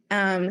time.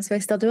 So I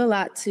still do a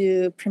lot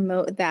to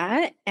promote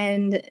that.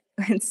 And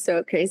it's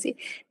so crazy.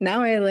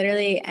 Now I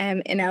literally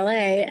am in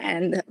LA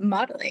and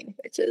modeling,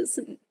 which is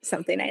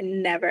something I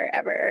never,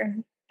 ever,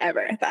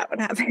 ever thought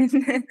would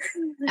happen.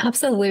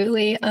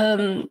 Absolutely.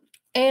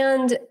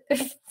 And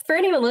for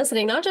anyone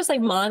listening, not just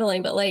like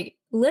modeling, but like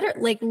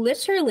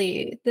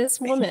literally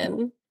this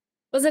woman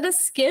was at a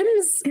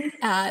Skims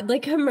ad,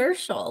 like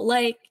commercial.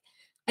 Like,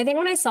 I think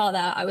when I saw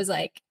that, I was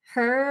like,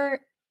 I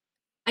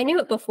knew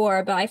it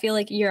before, but I feel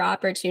like your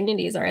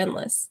opportunities are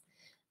endless.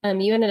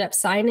 You ended up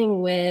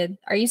signing with,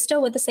 are you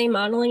still with the same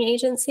modeling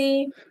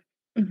agency?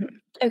 Mm-hmm.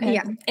 Okay.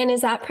 Yeah. And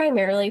is that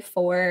primarily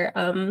for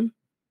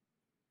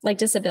like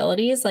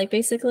disabilities? Like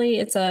basically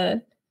it's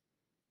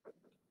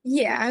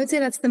Yeah, I would say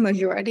that's the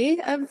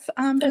majority of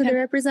who they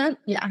represent.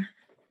 Yeah.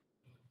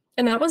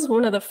 And that was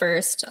one of the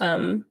first,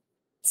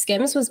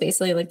 Skims was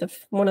basically like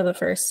one of the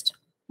first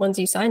ones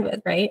you signed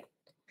with, right?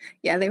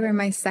 Yeah, they were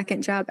my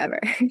second job ever.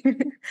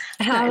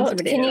 How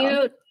can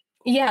you,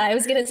 I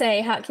was going to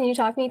say, how can you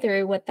talk me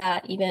through what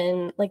that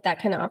even, like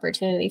that kind of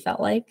opportunity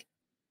felt like?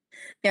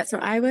 Yeah, so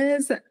I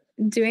was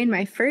doing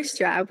my first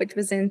job, which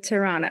was in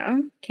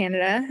Toronto,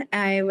 Canada.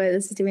 I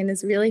was doing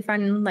this really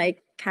fun,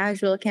 like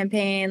casual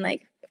campaign,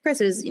 like of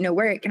course it was,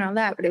 work and all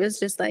that, but it was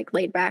just like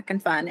laid back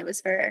and fun. It was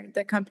for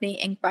the company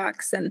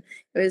Inkbox, and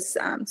it was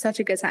such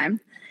a good time.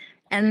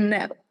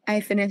 And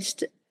I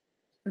finished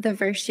the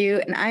first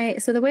shoot,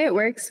 and so the way it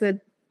works with,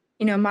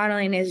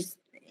 modeling is,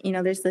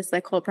 there's this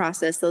like whole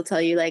process. They'll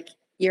tell you like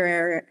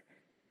you're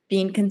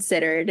being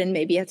considered and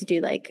maybe you have to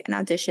do like an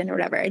audition or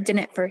whatever. I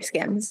didn't for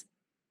Skims.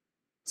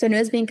 So I knew I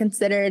was being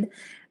considered.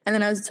 And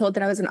then I was told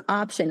that I was an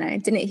option. I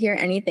didn't hear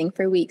anything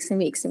for weeks and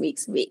weeks and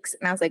weeks and weeks.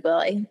 And I was like,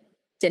 well, I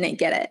didn't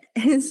get it.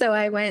 And so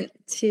I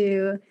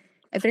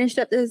finished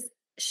up this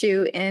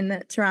shoot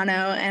in Toronto,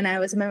 and I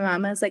was with my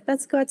mom. I was like,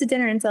 let's go out to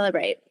dinner and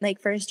celebrate,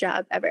 like first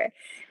job ever.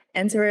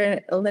 And so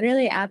we're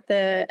literally at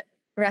the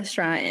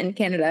restaurant in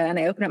Canada, and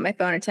I open up my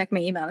phone and check my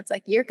email. It's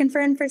like, you're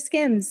confirmed for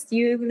Skims.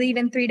 You leave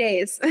in 3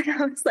 days. And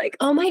I was like,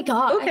 oh my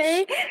gosh.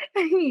 Okay.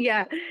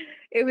 Yeah,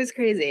 it was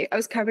crazy. I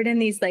was covered in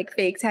these like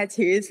fake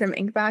tattoos from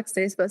Inkbox.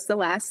 They're supposed to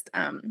last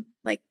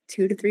like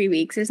 2 to 3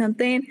 weeks or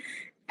something.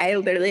 I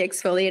literally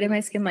exfoliated my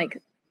skin like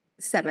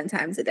 7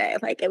 times a day.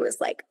 Like it was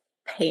like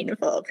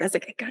painful, but I was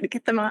like, I gotta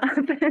get them off.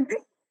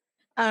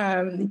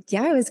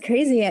 Yeah, it was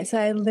crazy. So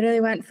I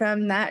literally went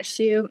from that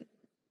shoot.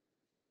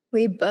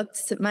 We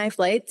booked my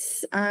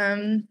flights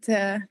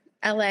to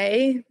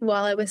LA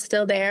while I was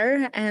still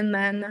there. And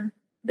then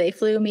they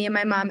flew me and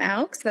my mom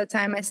out, because at the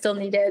time I still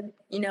needed,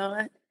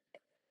 a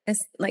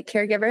like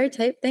caregiver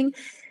type thing.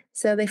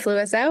 So they flew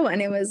us out,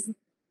 and it was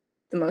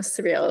the most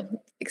surreal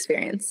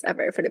experience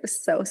ever, but it was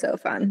so, so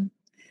fun.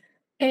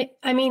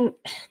 I mean,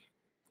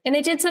 and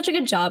they did such a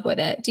good job with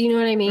it. Do you know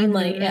what I mean?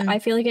 Like, I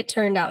feel like it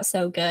turned out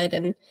so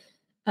good.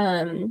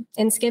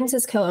 And Skims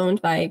is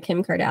co-owned by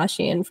Kim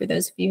Kardashian. For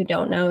those of you who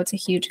don't know, it's a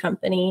huge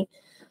company.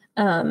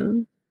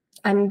 I'm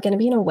going to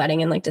be in a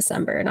wedding in like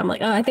December, and I'm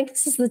like, oh, I think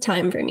this is the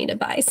time for me to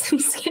buy some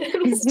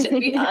Skims, to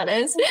be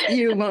honest.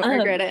 You won't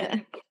regret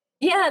it.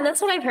 Yeah, and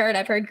that's what I've heard.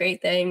 I've heard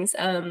great things.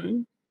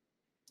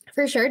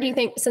 For sure. Do you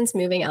think since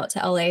moving out to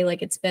LA,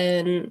 like you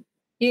think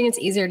it's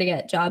easier to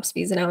get jobs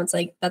because now it's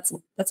like that's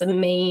a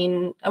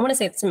main, I want to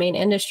say it's a main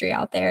industry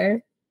out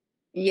there.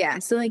 Yeah.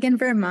 So like in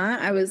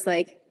Vermont, I was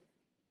like,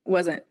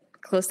 wasn't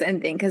close to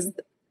anything because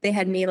they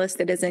had me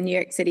listed as a New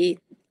York City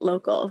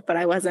local, but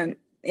I wasn't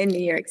in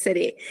New York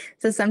City.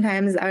 So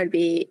sometimes I would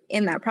be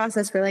in that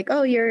process where like,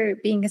 oh, you're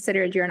being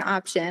considered, you're an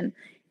option.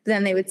 But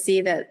then they would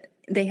see that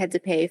they had to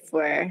pay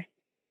for,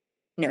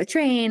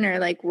 train or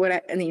like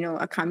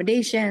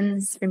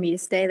accommodations for me to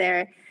stay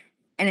there.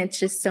 And it's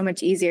just so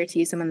much easier to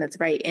use someone that's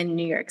right in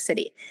New York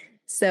City.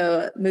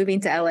 So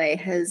moving to LA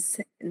has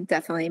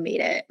definitely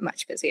made it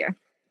much busier.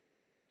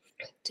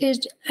 I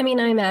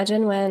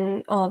imagine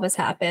when all of this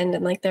happened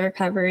and like the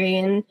recovery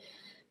and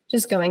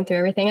just going through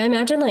everything, I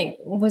imagine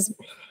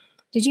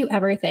did you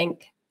ever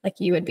think like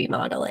you would be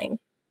modeling?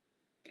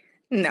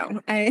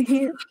 No,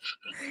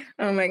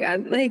 oh my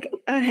God. Like,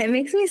 it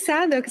makes me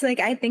sad though. Cause like,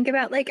 I think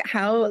about like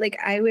how like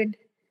I would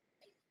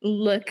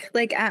look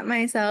like at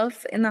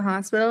myself in the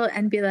hospital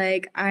and be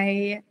like,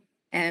 I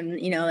am,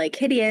 like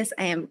hideous.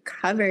 I am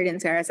covered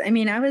in scars. I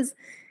was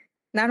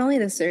not only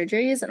the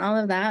surgeries and all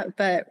of that,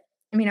 but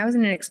I was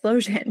in an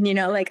explosion,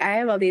 like I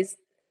have all these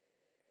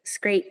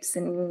scrapes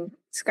and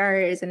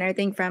scars and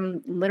everything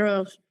from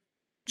literal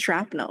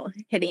shrapnel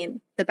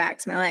hitting the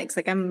backs of my legs.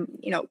 Like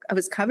I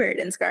was covered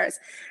in scars.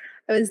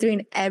 I was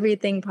doing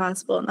everything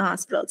possible in the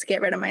hospital to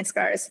get rid of my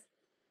scars.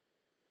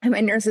 And my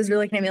nurses were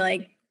looking at me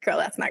like, girl,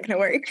 that's not going to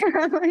work.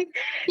 I'm like,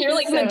 you're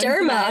like,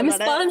 Moderna, I'm a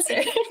sponsor.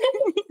 I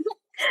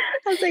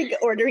was like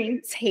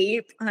ordering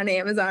tape on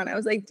Amazon. I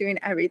was like doing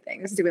everything.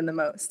 I was doing the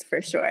most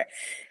for sure.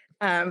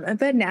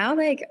 But now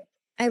like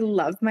I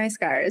love my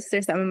scars.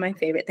 They're some of my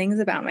favorite things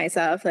about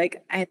myself.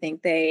 Like I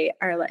think they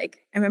are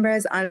like, I remember I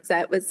was on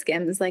set with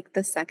Skims like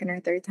the second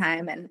or third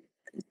time and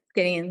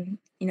getting,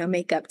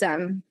 makeup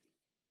done.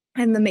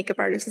 And the makeup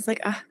artist was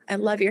like, oh, I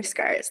love your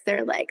scars.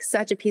 They're like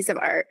such a piece of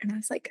art. And I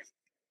was like,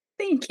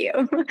 thank you.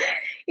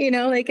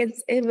 Like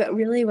it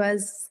really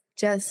was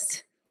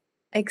just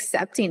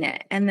accepting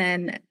it. And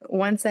then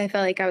once I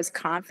felt like I was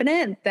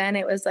confident, then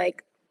it was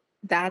like,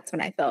 that's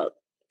when I felt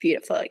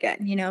beautiful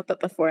again,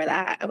 but before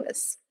that I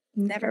was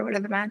never would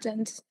have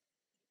imagined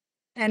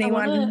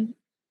anyone.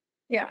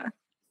 Yeah.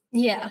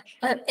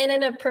 And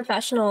in a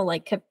professional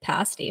like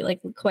capacity, like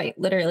quite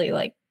literally,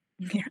 like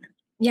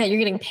yeah, you're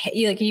getting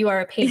paid, like you are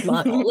a paid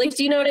model. Like,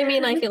 do you know what I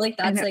mean? I feel like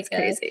that's like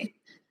crazy.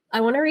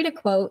 I want to read a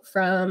quote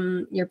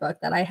from your book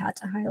that I had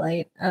to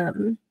highlight.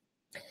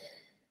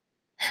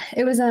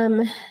 It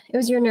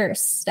was your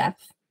nurse, Stef.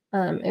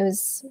 It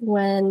was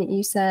when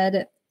you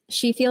said,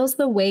 she feels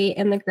the weight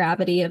and the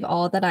gravity of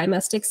all that I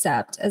must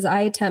accept as I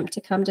attempt to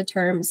come to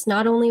terms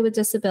not only with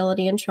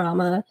disability and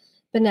trauma,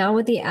 but now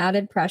with the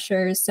added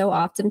pressures so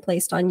often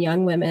placed on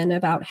young women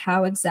about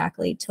how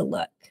exactly to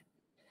look.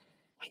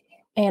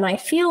 And I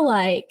feel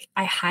like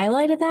I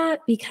highlighted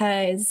that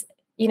because,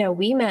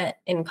 we met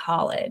in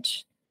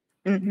college.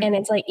 Mm-hmm. And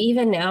it's like,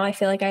 even now I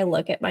feel like I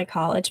look at my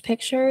college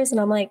pictures and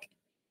I'm like,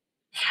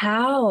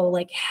 how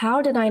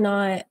did I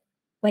not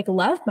like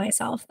love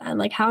myself then?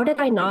 Like, how did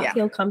I not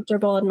feel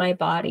comfortable in my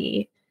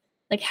body?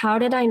 Like, how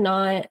did I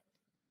not?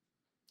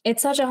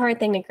 It's such a hard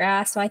thing to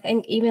grasp. So I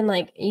think even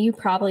like you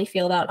probably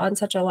feel that on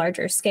such a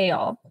larger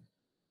scale.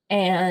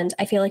 And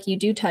I feel like you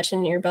do touch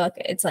in your book.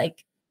 It's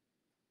like,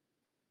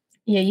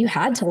 yeah, you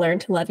had to learn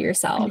to love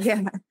yourself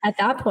at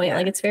that point.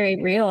 Like, it's very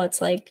real.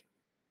 It's like,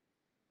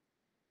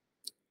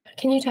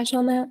 can you touch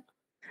on that?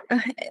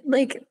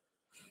 Like,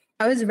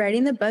 I was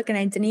writing the book and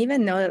I didn't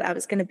even know that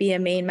was going to be a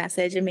main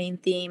message, a main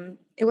theme.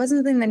 It wasn't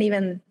something that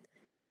even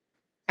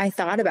I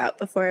thought about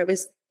before. It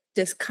was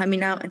just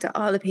coming out into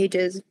all the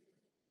pages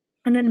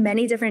and in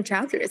many different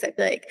chapters. I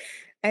feel like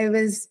I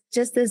was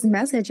just this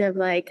message of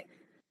like,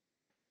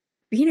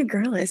 being a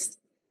girl is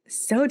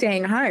so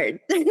dang hard,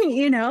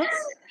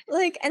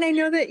 Like, and I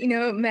know that,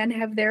 men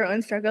have their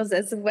own struggles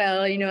as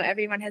well.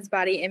 Everyone has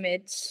body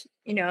image,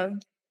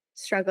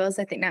 struggles.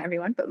 I think not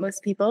everyone, but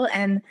most people.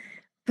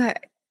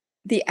 But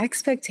the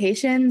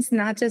expectations,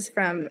 not just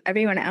from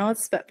everyone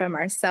else, but from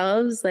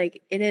ourselves,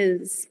 like it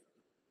is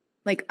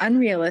like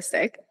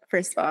unrealistic,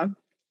 first of all.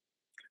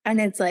 And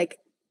it's like,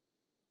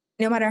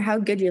 no matter how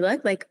good you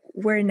look, like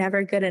we're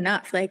never good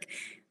enough. Like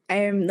I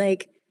am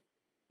like,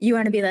 you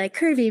want to be like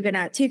curvy, but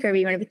not too curvy.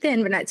 You want to be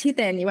thin, but not too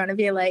thin. You want to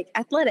be like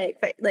athletic,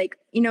 but like,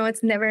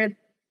 it's never,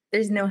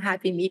 there's no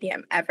happy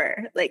medium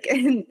ever. Like,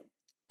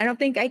 I don't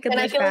think I could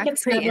look back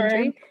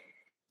pre-injury.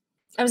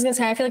 I was going to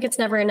say, I feel like it's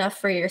never enough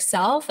for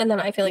yourself. And then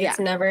I feel like it's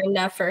never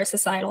enough for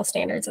societal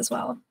standards as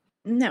well.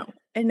 No,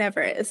 it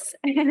never is.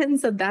 And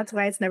so that's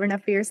why it's never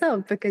enough for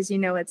yourself, because you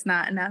know it's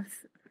not enough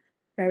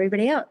for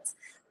everybody else.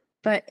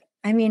 But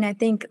I mean, I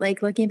think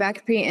like looking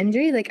back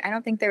pre-injury, like I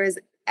don't think there was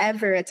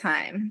ever a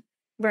time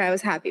where I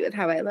was happy with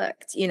how I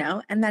looked, you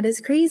know? And that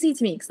is crazy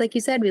to me. Cause like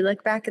you said, we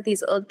look back at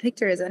these old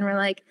pictures and we're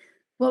like,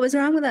 what was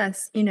wrong with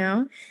us? You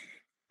know?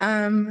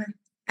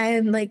 I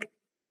like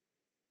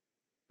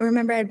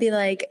remember I'd be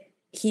like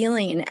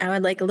healing. I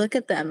would like look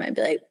at them. I'd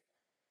be like,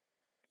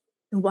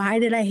 why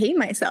did I hate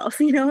myself?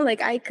 You know,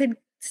 like I could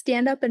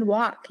stand up and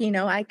walk, you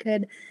know,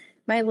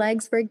 my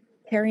legs were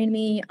carrying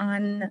me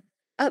on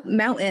up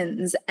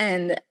mountains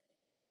and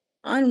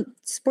on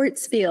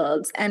sports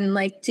fields and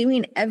like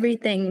doing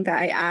everything that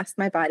I asked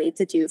my body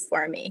to do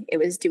for me. It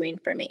was doing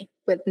for me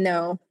with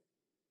no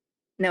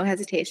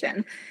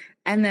hesitation.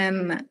 And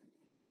then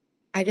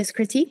I just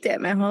critiqued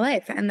it my whole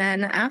life. And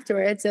then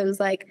afterwards it was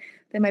like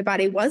that my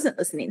body wasn't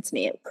listening to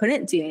me. It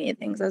couldn't do any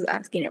things I was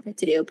asking it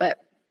to do, but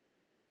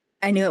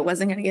I knew it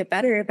wasn't going to get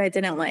better if I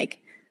didn't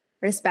like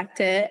respect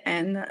it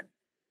and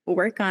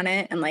work on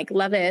it and like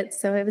love it.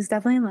 So it was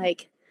definitely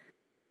like,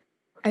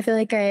 I feel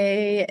like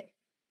it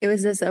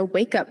was just a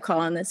wake up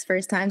call on this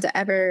first time to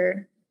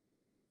ever,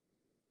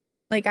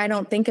 like, I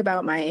don't think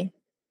about my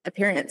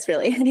appearance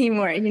really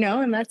anymore, you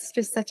know? And that's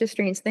just such a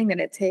strange thing that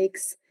it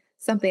takes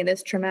something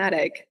this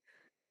traumatic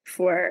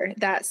for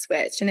that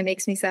switch. And it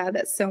makes me sad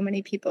that so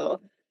many people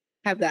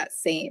have that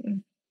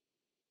same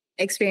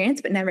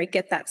experience, but never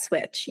get that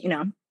switch, you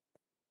know?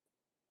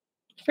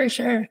 For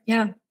sure.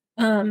 Yeah.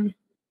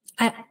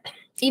 I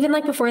even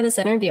like before this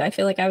interview, I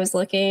feel like I was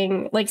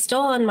looking like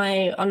still on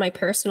my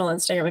personal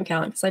Instagram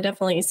account, because I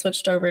definitely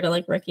switched over to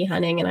like Rookie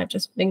Hunting and I've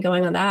just been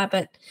going on that.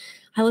 But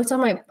I looked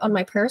on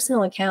my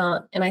personal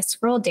account and I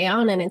scrolled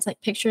down and it's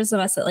like pictures of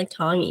us at like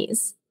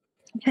Tongies.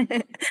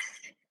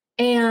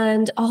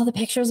 And all the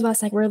pictures of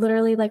us, like we're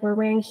literally like we're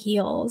wearing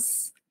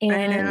heels.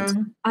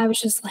 And I was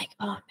just like,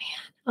 oh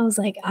man. I was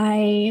like,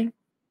 I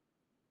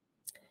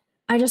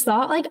just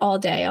thought like all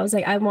day, I was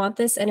like, I want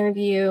this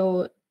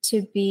interview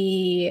to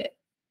be,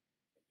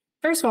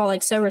 first of all,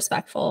 like so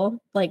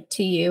respectful, like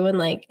to you and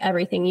like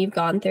everything you've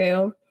gone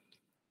through.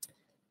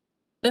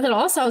 But then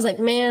also I was like,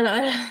 man,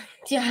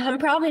 I'm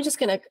probably just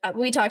going to,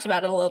 we talked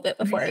about it a little bit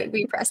before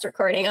we pressed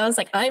recording. I was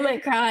like, I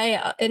might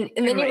cry. And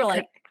then you were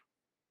like,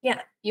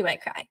 yeah, you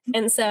might cry.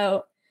 And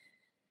so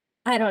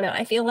I don't know.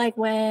 I feel like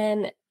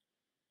when,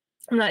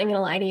 I'm not even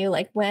gonna lie to you,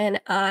 like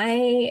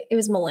it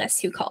was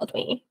Melissa who called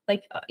me.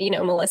 Like, you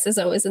know, Melissa's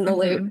always in the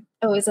loop,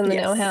 always in the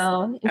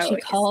know-how. And she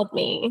called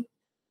me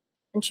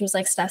and she was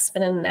like, Steph's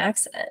been in an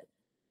accident.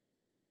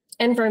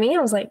 And for me, I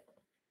was like,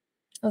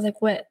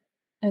 what?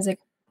 I was like,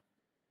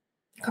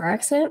 car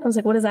accident? I was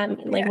like, what does that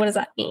mean? Like, what does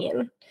that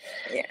mean?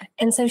 Yeah.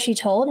 And so she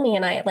told me,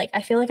 and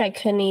I feel like I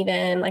couldn't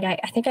even, like, I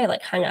think I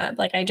like hung up,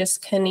 like I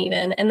just couldn't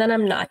even. And then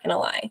I'm not gonna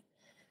lie,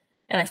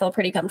 and I feel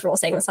pretty comfortable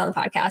saying this on the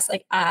podcast.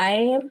 Like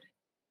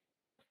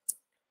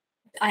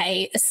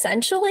I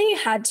essentially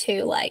had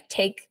to like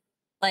take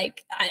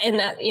like, and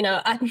that, you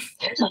know, I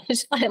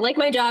like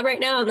my job right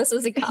now. And this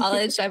was in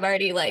college. I've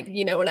already like,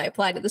 you know, when I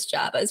applied to this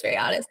job, I was very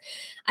honest.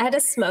 I had to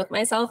smoke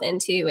myself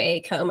into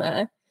a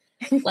coma,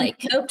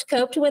 like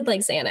coped with like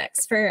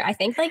Xanax for, I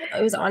think like,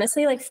 it was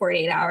honestly like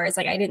 48 hours.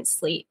 Like I didn't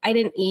sleep. I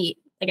didn't eat.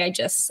 Like I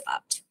just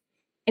slept.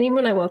 And even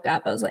when I woke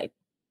up, I was like,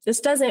 this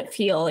doesn't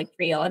feel like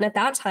real. And at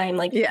that time,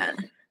 like,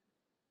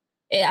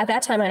 at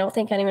that time, I don't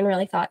think anyone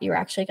really thought you were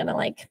actually going to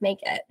like make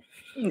it.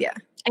 Yeah.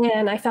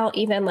 And I felt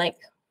even like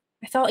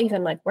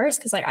worse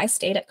because like I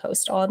stayed at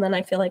Coastal, and then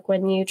I feel like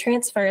when you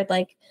transferred,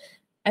 like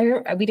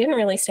we didn't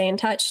really stay in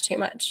touch too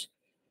much.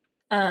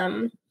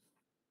 And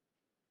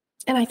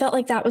I felt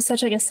like that was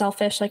such like a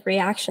selfish like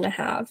reaction to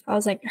have. I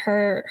was like,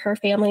 her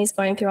family's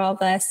going through all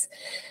this.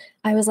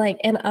 I was like,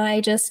 and I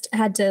just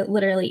had to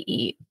literally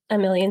eat a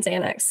million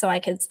Xanax so I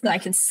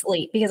could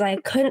sleep, because I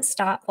couldn't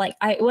stop. Like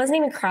I wasn't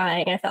even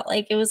crying. I felt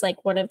like it was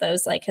like one of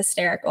those like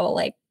hysterical,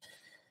 like,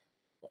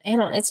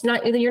 it's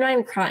not, you're not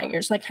even crying. You're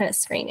just like kind of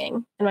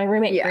screaming. And my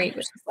roommate Greg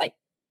was just like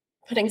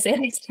putting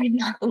Xanax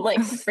on, like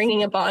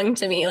bringing a bong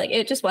to me. Like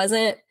it just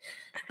wasn't.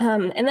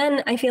 And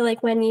then I feel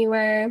like when you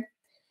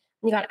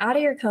got out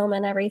of your coma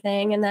and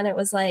everything, and then it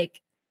was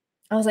like,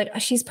 I was like,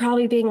 she's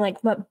probably being like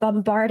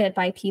bombarded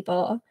by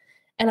people.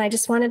 And I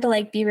just wanted to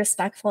like be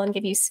respectful and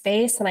give you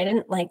space. And I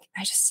didn't like,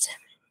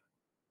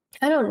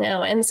 I don't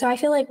know. And so I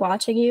feel like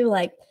watching you,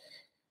 like,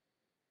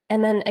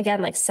 and then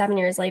again, like 7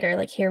 years later,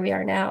 like here we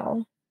are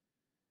now.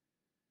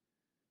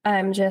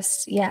 I'm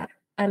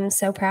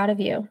so proud of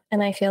you.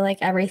 And I feel like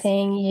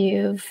everything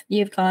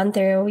you've gone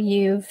through,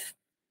 you've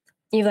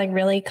like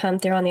really come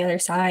through on the other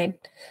side.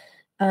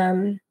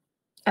 I'm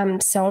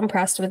so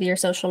impressed with your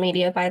social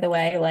media, by the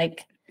way.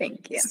 Like,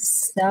 thank you.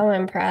 So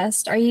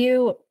impressed.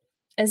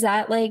 Is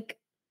that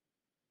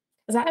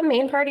a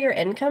main part of your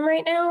income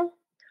right now?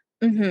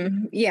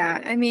 Mm-hmm.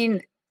 Yeah. I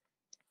mean,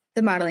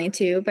 the modeling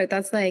too, but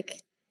that's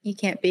like, you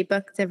can't be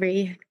booked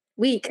every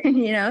week,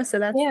 you know? So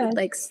that's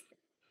like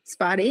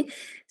spotty.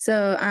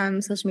 So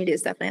social media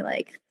is definitely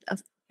like a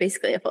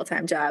basically a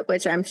full-time job,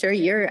 which I'm sure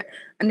you're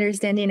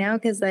understanding now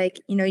because like,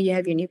 you know, you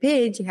have your new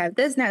page, you have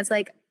this now.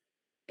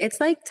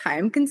 It's like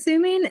time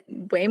consuming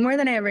way more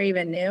than I ever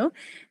even knew.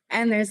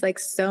 And there's like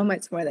so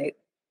much more that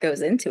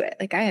goes into it.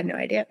 Like I had no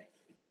idea.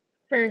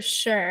 For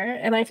sure.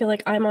 And I feel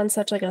like I'm on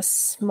such like a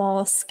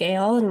small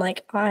scale and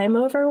like I'm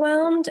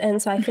overwhelmed.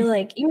 And so I feel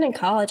like even in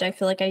college, I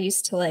feel like I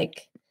used to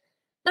like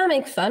not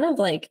make fun of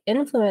like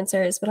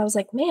influencers, but I was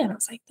like, man, I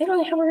was like, they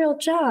don't have a real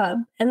job.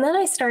 And then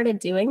I started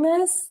doing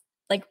this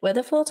like with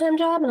a full-time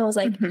job. And I was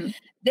like,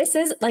 this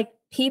is like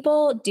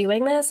people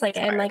doing this, like,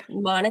 and like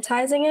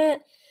monetizing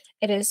it.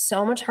 It is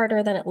so much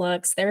harder than it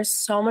looks. There's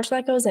so much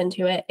that goes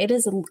into it. It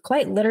is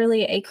quite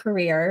literally a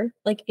career,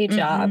 like a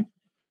job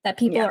that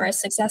people are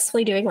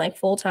successfully doing like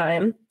full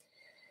time.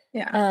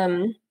 Yeah.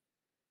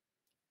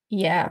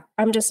 Yeah.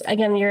 I'm just,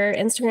 again, your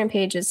Instagram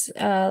page is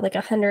like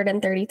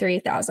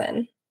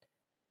 133,000.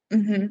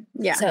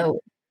 Yeah. So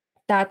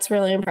that's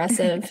really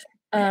impressive.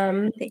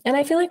 And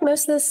I feel like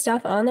most of the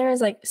stuff on there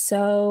is like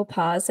so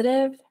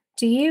positive.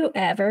 Do you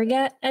ever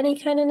get any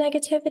kind of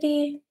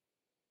negativity?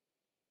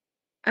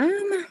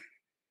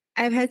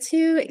 I've had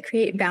to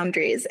create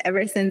boundaries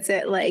ever since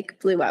it like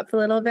blew up a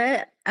little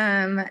bit.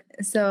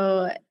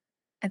 So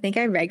I think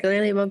I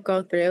regularly will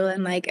go through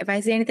and like if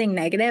I see anything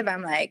negative,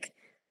 I'm like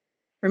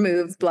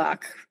remove,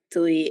 block,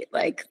 delete,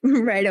 like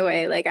right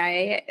away. Like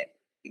I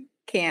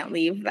can't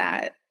leave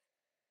that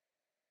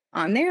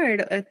on there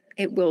or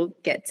it will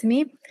get to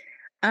me.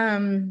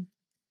 Yeah,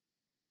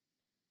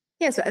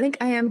 so I think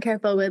I am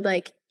careful with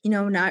like, you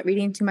know, not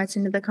reading too much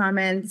into the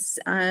comments.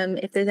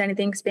 If there's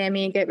anything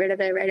spammy, get rid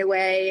of it right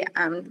away.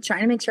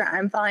 Trying to make sure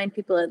I'm following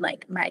people in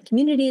like my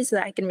community so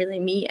that I can really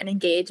meet and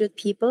engage with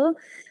people.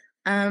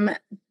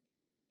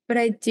 But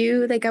I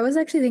do like, I was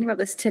actually thinking about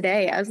this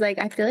today. I was like,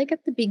 I feel like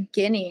at the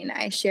beginning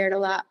I shared a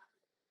lot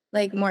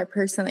like more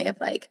personally of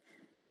like,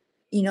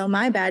 you know,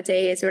 my bad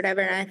days or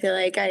whatever. And I feel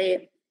like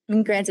I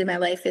mean, granted my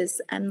life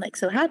is, I'm like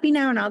so happy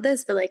now and all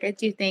this, but like, I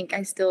do think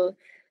I still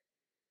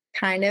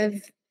kind of,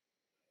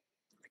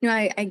 you know,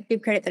 I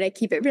give credit that I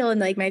keep it real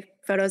and like my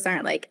photos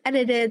aren't like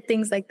edited,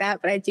 things like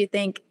that. But I do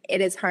think it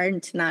is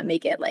hard to not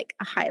make it like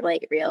a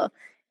highlight reel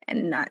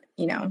and not,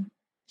 you know,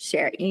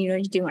 share, you know,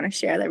 you do want to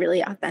share the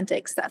really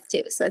authentic stuff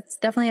too. So it's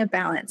definitely a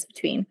balance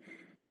between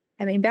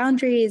having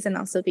boundaries and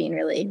also being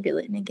really,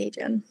 really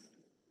engaging.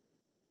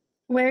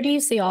 Where do you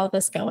see all of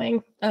this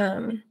going?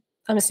 I'm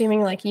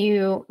assuming like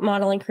you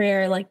modeling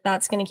career, like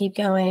that's going to keep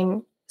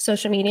going.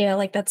 Social media,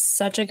 like that's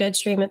such a good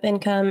stream of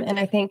income. And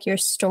I think your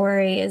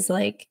story is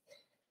like,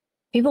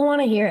 people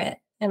want to hear it.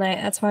 And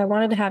that's why I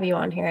wanted to have you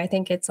on here. I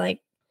think it's like,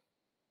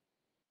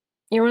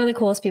 you're one of the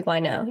coolest people I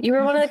know. You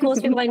were one of the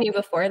coolest people I knew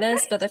before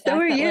this, but the fact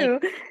that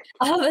like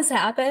all of this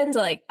happened,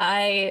 like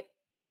I'm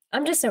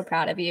just so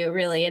proud of you,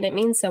 really. And it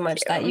means so much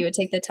that you would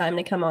take the time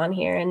to come on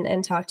here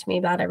and talk to me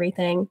about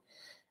everything.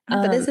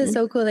 But this is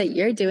so cool that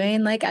you're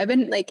doing, like, I've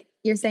been like,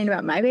 you're saying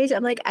about my page.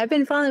 I'm like, I've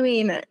been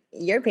following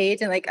your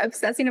page and like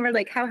obsessing over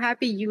like how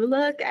happy you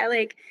look at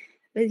like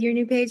with your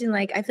new page. And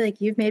like, I feel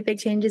like you've made big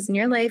changes in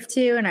your life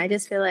too. And I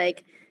just feel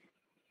like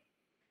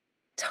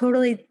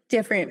totally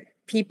different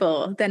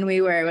people than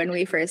we were when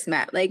we first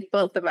met, like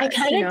both of us. I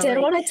kind of did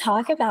want to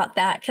talk about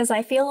that because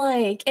I feel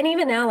like, and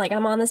even now, like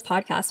I'm on this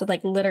podcast with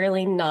like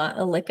literally not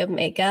a lick of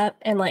makeup,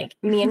 and like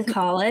me in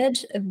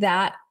college,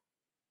 that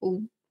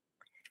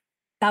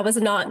was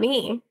not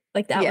me.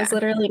 Like that was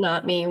literally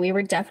not me. We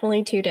were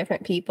definitely two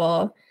different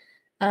people.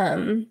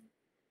 And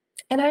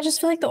I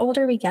just feel like the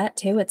older we get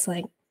too, it's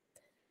like,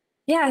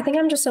 yeah, I think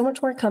I'm just so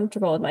much more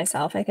comfortable with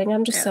myself. I think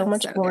I'm just so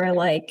much more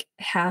like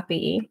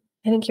happy.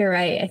 I think you're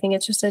right. I think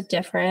it's just a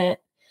different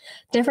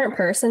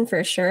person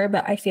for sure.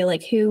 But I feel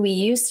like who we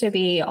used to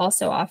be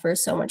also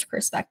offers so much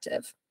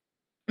perspective.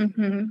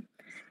 Yeah,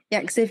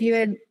 because if you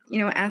had, you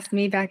know, asked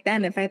me back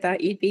then if I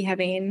thought you'd be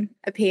having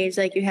a page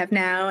like you have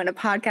now and a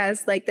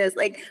podcast like this,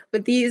 like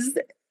with these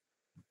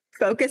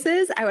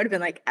focuses, I would have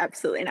been like,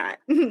 absolutely not.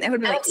 I would have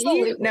been like, no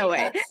way. No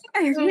way.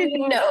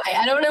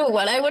 I don't know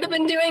what I would have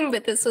been doing,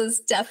 but this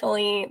was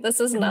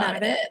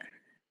not it.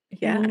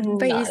 Yeah.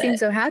 But you seem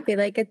so happy.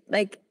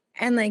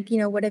 And you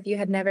know, what if you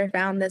had never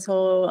found this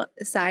whole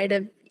side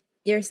of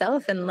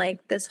yourself and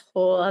like this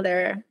whole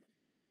other,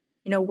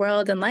 you know,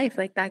 world and life?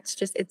 Like that's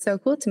just, it's so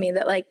cool to me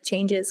that like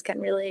changes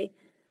can really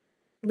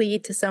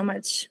lead to so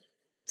much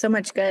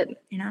good,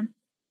 you know?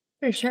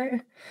 For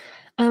sure.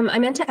 I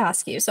meant to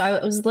ask you. So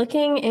I was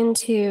looking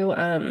into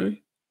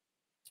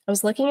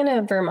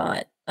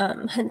Vermont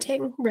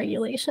hunting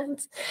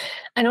regulations.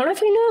 I don't know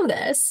if you know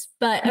this,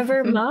 but a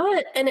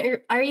Vermont, and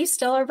are you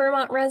still a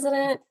Vermont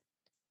resident?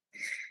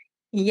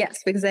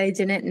 Yes, because I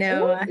didn't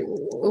know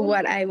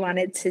what I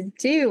wanted to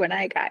do when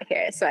I got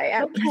here. So I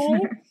am.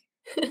 Okay.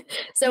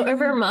 So a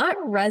Vermont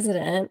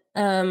resident,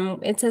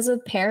 it says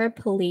with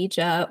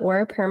paraplegia or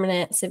a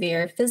permanent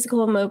severe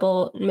physical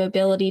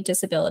mobility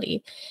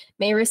disability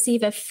may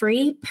receive a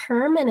free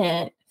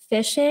permanent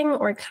fishing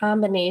or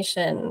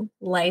combination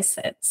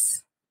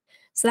license.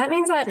 So that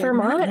means that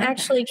Vermont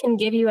actually can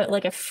give you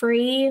like a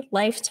free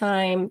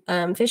lifetime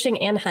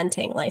fishing and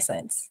hunting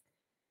license.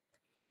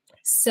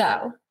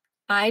 So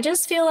I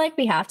just feel like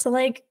we have to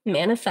like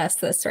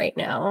manifest this right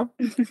now.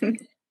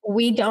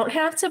 We don't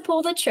have to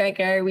pull the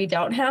trigger. We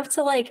don't have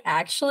to like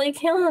actually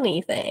kill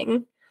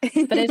anything.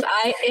 But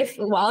if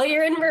while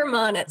you're in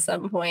Vermont at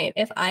some point,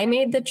 if I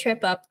made the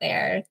trip up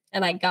there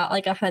and I got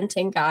like a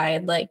hunting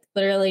guide, like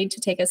literally to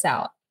take us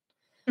out,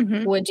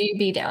 would you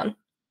be down?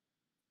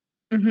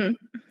 I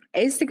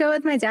used to go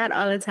with my dad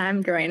all the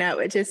time growing up,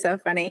 which is so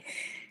funny.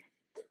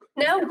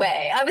 No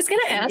way. I was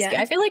going to ask you.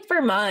 I feel like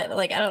Vermont,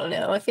 like, I don't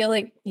know. I feel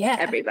like,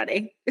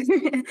 everybody.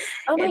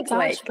 Oh my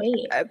gosh,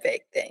 wait. A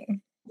big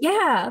thing.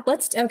 Yeah.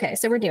 Okay.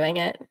 So we're doing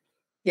it.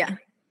 Yeah.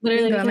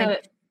 Literally, we my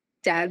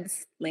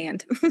dad's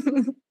land.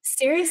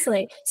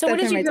 Seriously. So what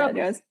did you grow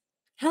up?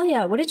 Hell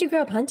yeah. What did you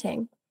grow up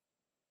hunting?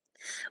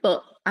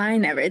 Well, I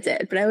never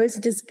did, but I always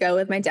just go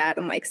with my dad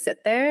and like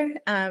sit there.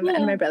 And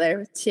my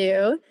brother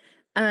too.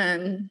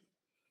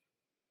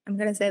 I'm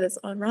going to say this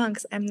all wrong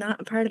because I'm not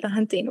a part of the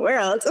hunting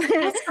world.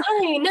 That's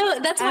fine. No,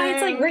 that's why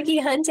it's like Ricky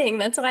Hunting.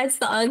 That's why it's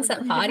the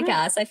Onset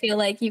podcast. I feel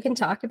like you can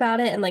talk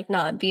about it and like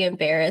not be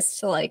embarrassed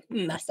to like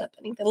mess up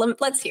anything.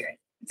 Let's hear it.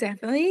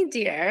 Definitely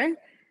deer.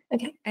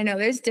 Okay. I know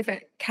there's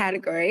different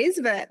categories,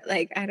 but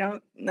like I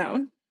don't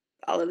know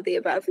all of the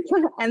above.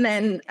 And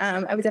then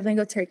I would definitely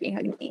go turkey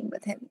hunting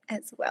with him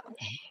as well.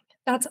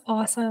 That's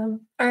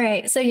awesome. All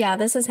right. So yeah,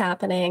 this is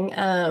happening.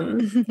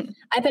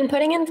 I've been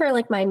putting in for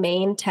like my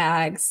main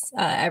tags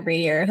every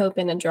year,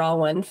 hoping to draw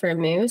one for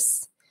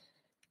moose.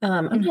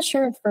 I'm not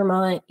sure if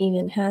Vermont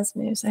even has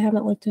moose. I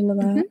haven't looked into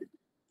that.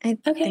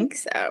 I think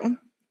so.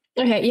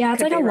 Okay. Yeah.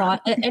 It's like a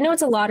lot. I know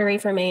it's a lottery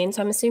for Maine.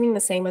 So I'm assuming the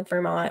same with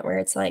Vermont where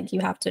it's like you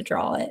have to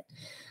draw it.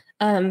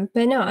 But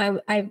no,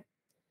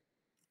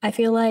 I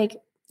feel like,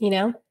 you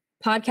know,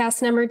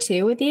 podcast number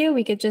 2 with you,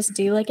 we could just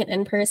do like an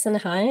in-person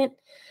hunt.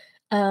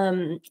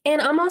 And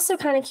I'm also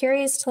kind of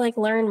curious to like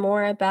learn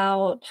more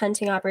about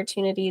hunting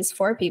opportunities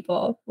for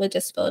people with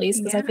disabilities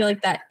because I feel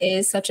like that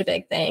is such a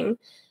big thing.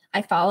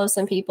 I follow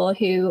some people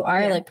who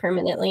are like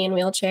permanently in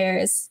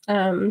wheelchairs.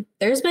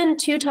 There's been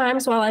 2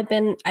 times while I've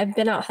been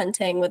out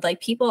hunting with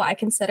like people I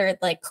considered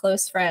like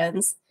close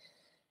friends.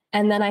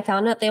 And then I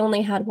found out they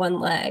only had one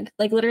leg,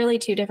 like literally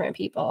 2 different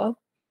people.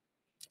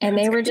 And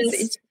they were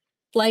just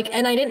like,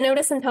 and I didn't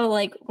notice until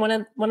like one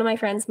of my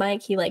friends,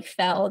 Mike, he like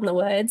fell in the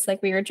woods.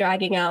 Like we were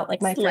dragging out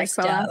like my first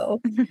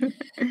doe.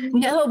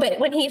 No, but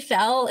when he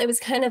fell, it was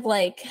kind of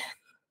like,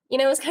 you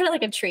know, it was kind of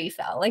like a tree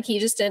fell. Like he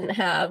just didn't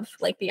have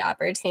like the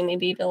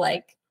opportunity to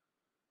like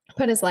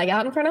put his leg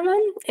out in front of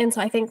him. And so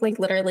I think like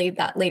literally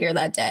that later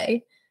that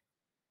day,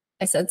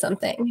 I said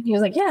something. He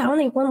was like, yeah, I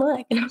only have one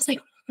leg. And I was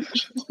like,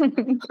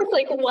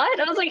 what?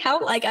 I was like, how?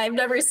 Like, I've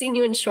never seen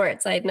you in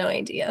shorts. I had no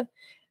idea. And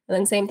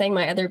then same thing,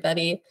 my other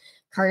buddy,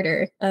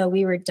 Carter,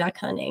 we were duck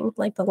hunting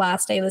like the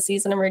last day of the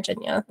season in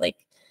Virginia, like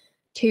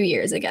 2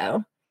 years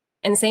ago.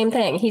 And same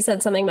thing. He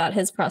said something about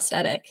his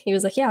prosthetic. He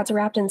was like, yeah, it's a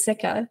wrapped in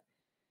Sitka,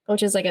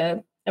 which is like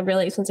a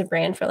really expensive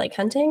brand for like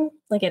hunting.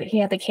 Like he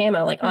had the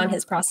camo like on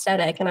his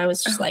prosthetic. And I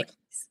was just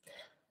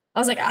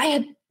I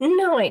had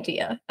no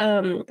idea.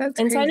 That's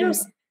and crazy. So I know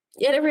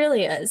it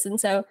really is. And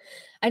so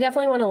I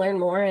definitely want to learn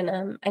more.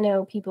 And I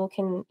know people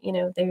can, you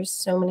know, there's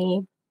so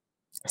many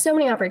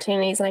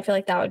opportunities. And I feel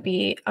like that would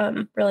be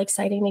really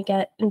exciting to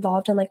get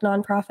involved in like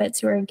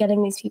nonprofits who are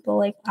getting these people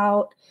like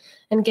out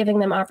and giving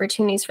them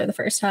opportunities for the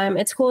first time.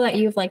 It's cool that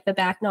you have like the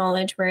back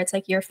knowledge where it's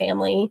like your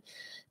family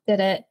did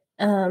it.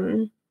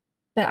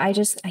 But I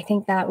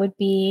think that would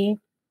be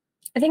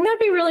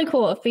really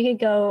cool if we could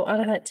go on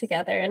a hunt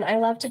together. And I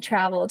love to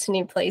travel to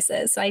new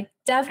places. So I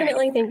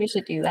definitely think we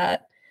should do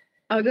that.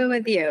 I'll go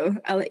with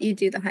you. I'll let you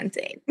do the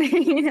hunting.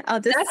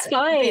 That's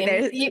fine. Be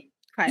there.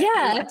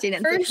 Yeah,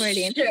 for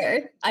sure.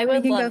 I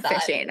would love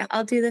that. Fishing.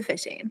 I'll do the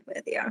fishing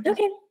with you.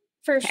 Okay,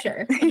 for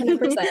sure.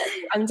 100%.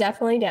 I'm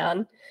definitely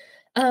down.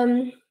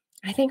 I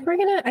think we're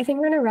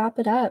gonna wrap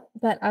it up.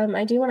 But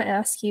I do want to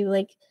ask you,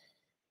 like,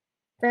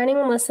 for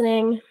anyone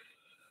listening,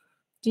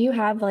 do you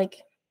have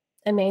like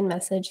a main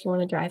message you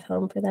want to drive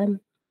home for them?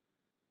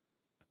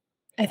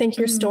 I think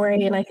your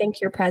story and I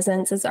think your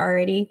presence is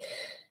already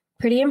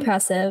pretty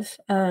impressive.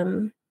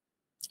 And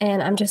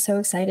I'm just so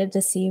excited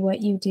to see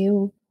what you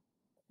do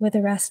with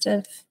the rest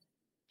of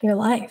your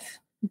life.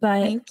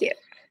 But thank you.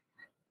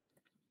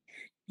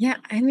 Yeah,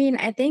 I mean,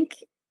 I think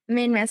the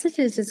main message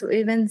is just what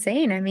we've been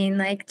saying. I mean,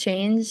 like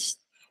change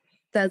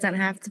doesn't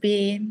have to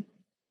be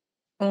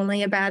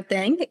only a bad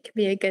thing. It could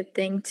be a good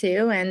thing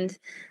too. And,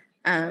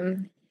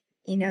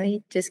 you know,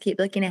 you just keep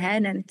looking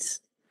ahead, and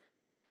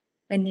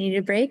when you need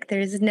a break,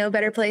 there's no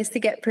better place to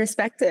get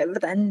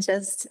perspective than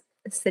just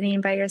sitting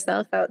by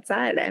yourself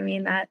outside. I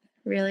mean, that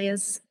really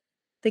is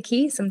the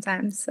key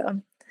sometimes.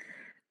 So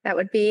that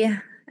would be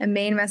a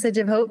main message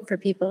of hope for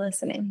people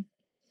listening.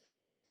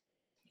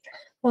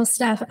 Well,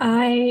 Stef,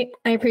 I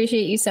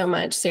appreciate you so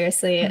much.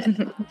 Seriously, I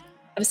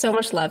have so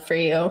much love for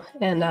you,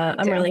 and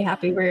I'm really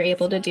happy we were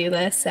able to do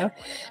this. So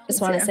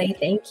just want to say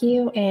thank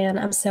you, and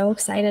I'm so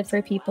excited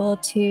for people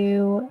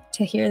to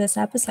hear this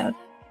episode.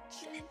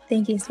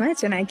 Thank you so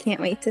much, and I can't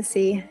wait to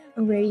see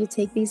where you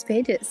take these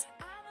pages.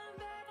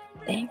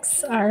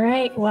 Thanks. All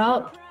right.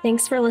 Well,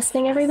 thanks for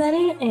listening,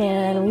 everybody,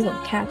 and we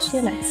will catch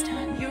you next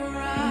time.